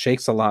plane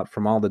shakes a lot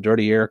from all the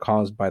dirty air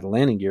caused by the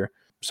landing gear,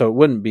 so it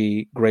wouldn't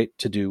be great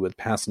to do with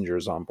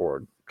passengers on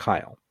board."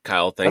 Kyle,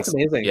 thanks. That's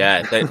amazing.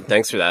 Yeah,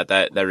 thanks for that.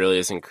 That really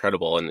is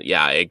incredible. And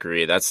yeah, I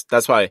agree. That's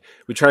why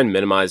we try and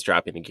minimize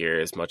dropping the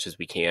gear as much as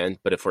we can.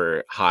 But if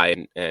we're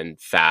high and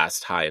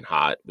fast, high and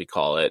hot, we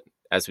call it,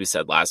 as we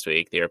said last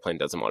week, the airplane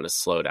doesn't want to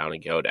slow down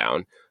and go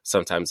down.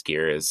 Sometimes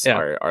gear is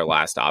our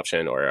last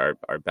option or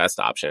our best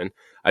option.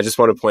 I just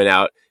want to point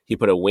out, he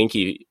put a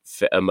winky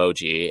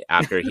emoji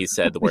after he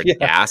said the word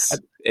gas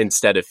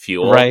instead of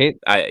fuel. Right.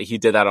 He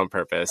did that on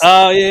purpose.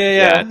 Oh,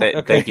 yeah.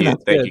 Thank you,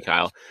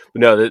 Kyle.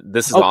 No,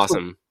 this is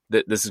awesome.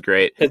 This is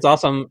great. It's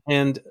awesome.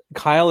 And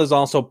Kyle is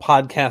also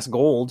podcast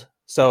gold.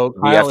 So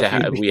Kyle,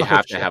 we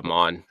have to have him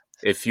on.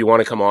 If you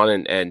want to come on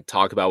and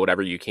talk about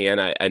whatever you can,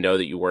 I know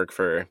that you work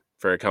for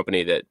a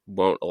company that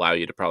won't allow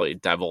you to probably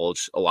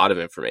divulge a lot of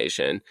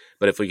information.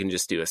 But if we can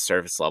just do a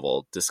surface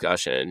level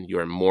discussion, you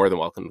are more than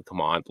welcome to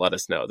come on. Let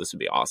us know. This would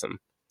be awesome.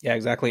 Yeah,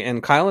 exactly.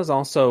 And Kyle is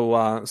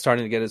also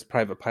starting to get his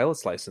private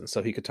pilot's license,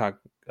 so he could talk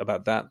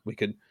about that. We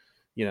could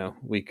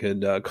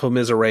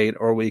commiserate,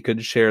 or we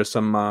could share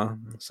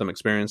some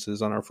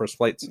experiences on our first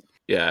flights.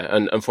 Yeah,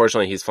 and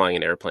unfortunately, he's flying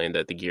an airplane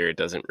that the gear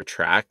doesn't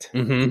retract,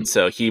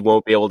 so he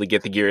won't be able to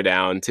get the gear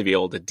down to be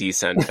able to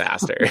descend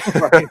faster.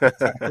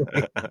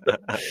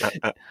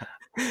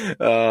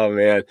 Oh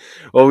man!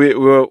 Well, we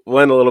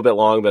went a little bit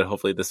long, but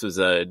hopefully this was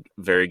a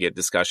very good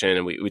discussion,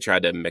 and we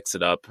tried to mix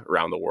it up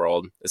around the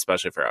world,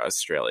 especially for our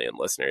Australian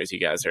listeners. You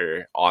guys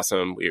are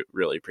awesome. We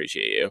really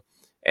appreciate you.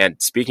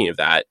 And speaking of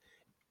that,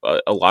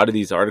 a lot of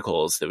these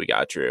articles that we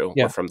got, Drew,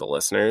 were from the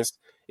listeners.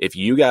 If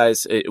you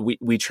guys,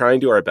 we try and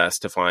do our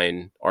best to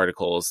find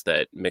articles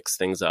that mix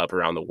things up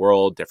around the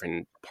world,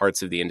 different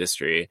parts of the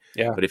industry.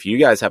 Yeah. But if you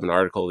guys have an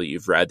article that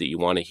you've read that you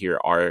want to hear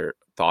our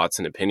thoughts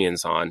and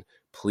opinions on,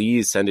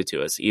 please send it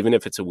to us. Even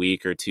if it's a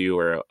week or two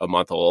or a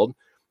month old,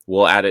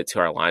 we'll add it to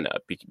our lineup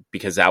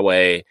because that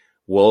way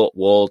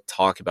we'll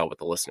talk about what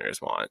the listeners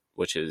want,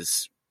 which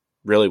is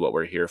really what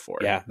we're here for.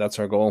 Yeah, that's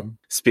our goal.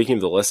 Speaking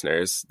of the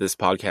listeners, this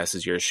podcast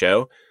is your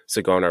show.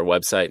 So go on our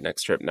website,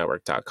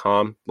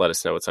 nexttripnetwork.com. Let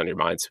us know what's on your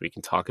mind so we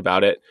can talk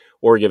about it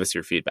or give us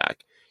your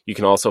feedback. You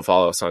can also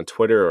follow us on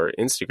Twitter or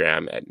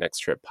Instagram at Next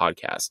Trip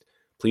Podcast.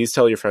 Please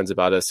tell your friends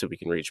about us so we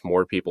can reach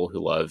more people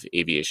who love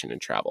aviation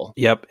and travel.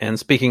 Yep. And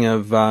speaking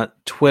of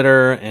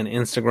Twitter and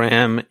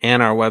Instagram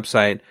and our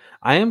website,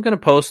 I am going to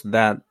post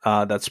that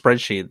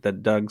spreadsheet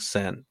that Doug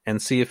sent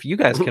and see if you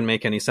guys can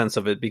make any sense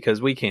of it,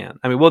 because we can.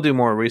 I mean, we'll do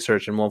more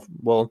research and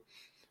we'll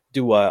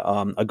do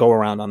a go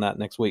around on that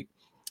next week.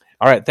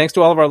 All right. Thanks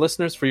to all of our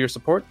listeners for your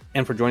support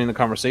and for joining the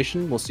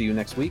conversation. We'll see you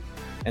next week.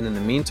 And in the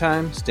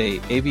meantime,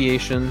 stay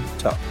aviation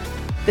tough.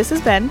 This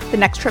has been the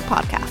Next Trip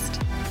Podcast.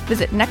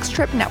 Visit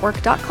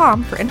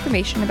nexttripnetwork.com for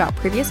information about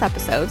previous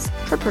episodes,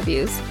 trip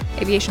reviews,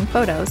 aviation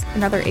photos,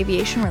 and other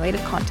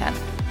aviation-related content.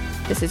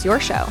 This is your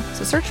show,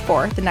 so search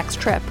for The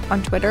Next Trip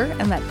on Twitter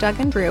and let Doug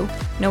and Drew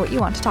know what you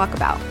want to talk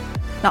about.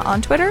 Not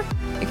on Twitter?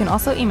 You can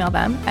also email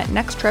them at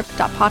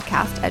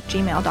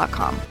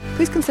nexttrip.podcast@gmail.com.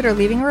 Please consider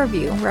leaving a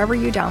review wherever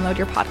you download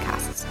your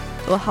podcasts.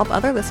 It will help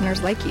other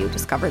listeners like you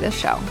discover this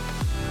show.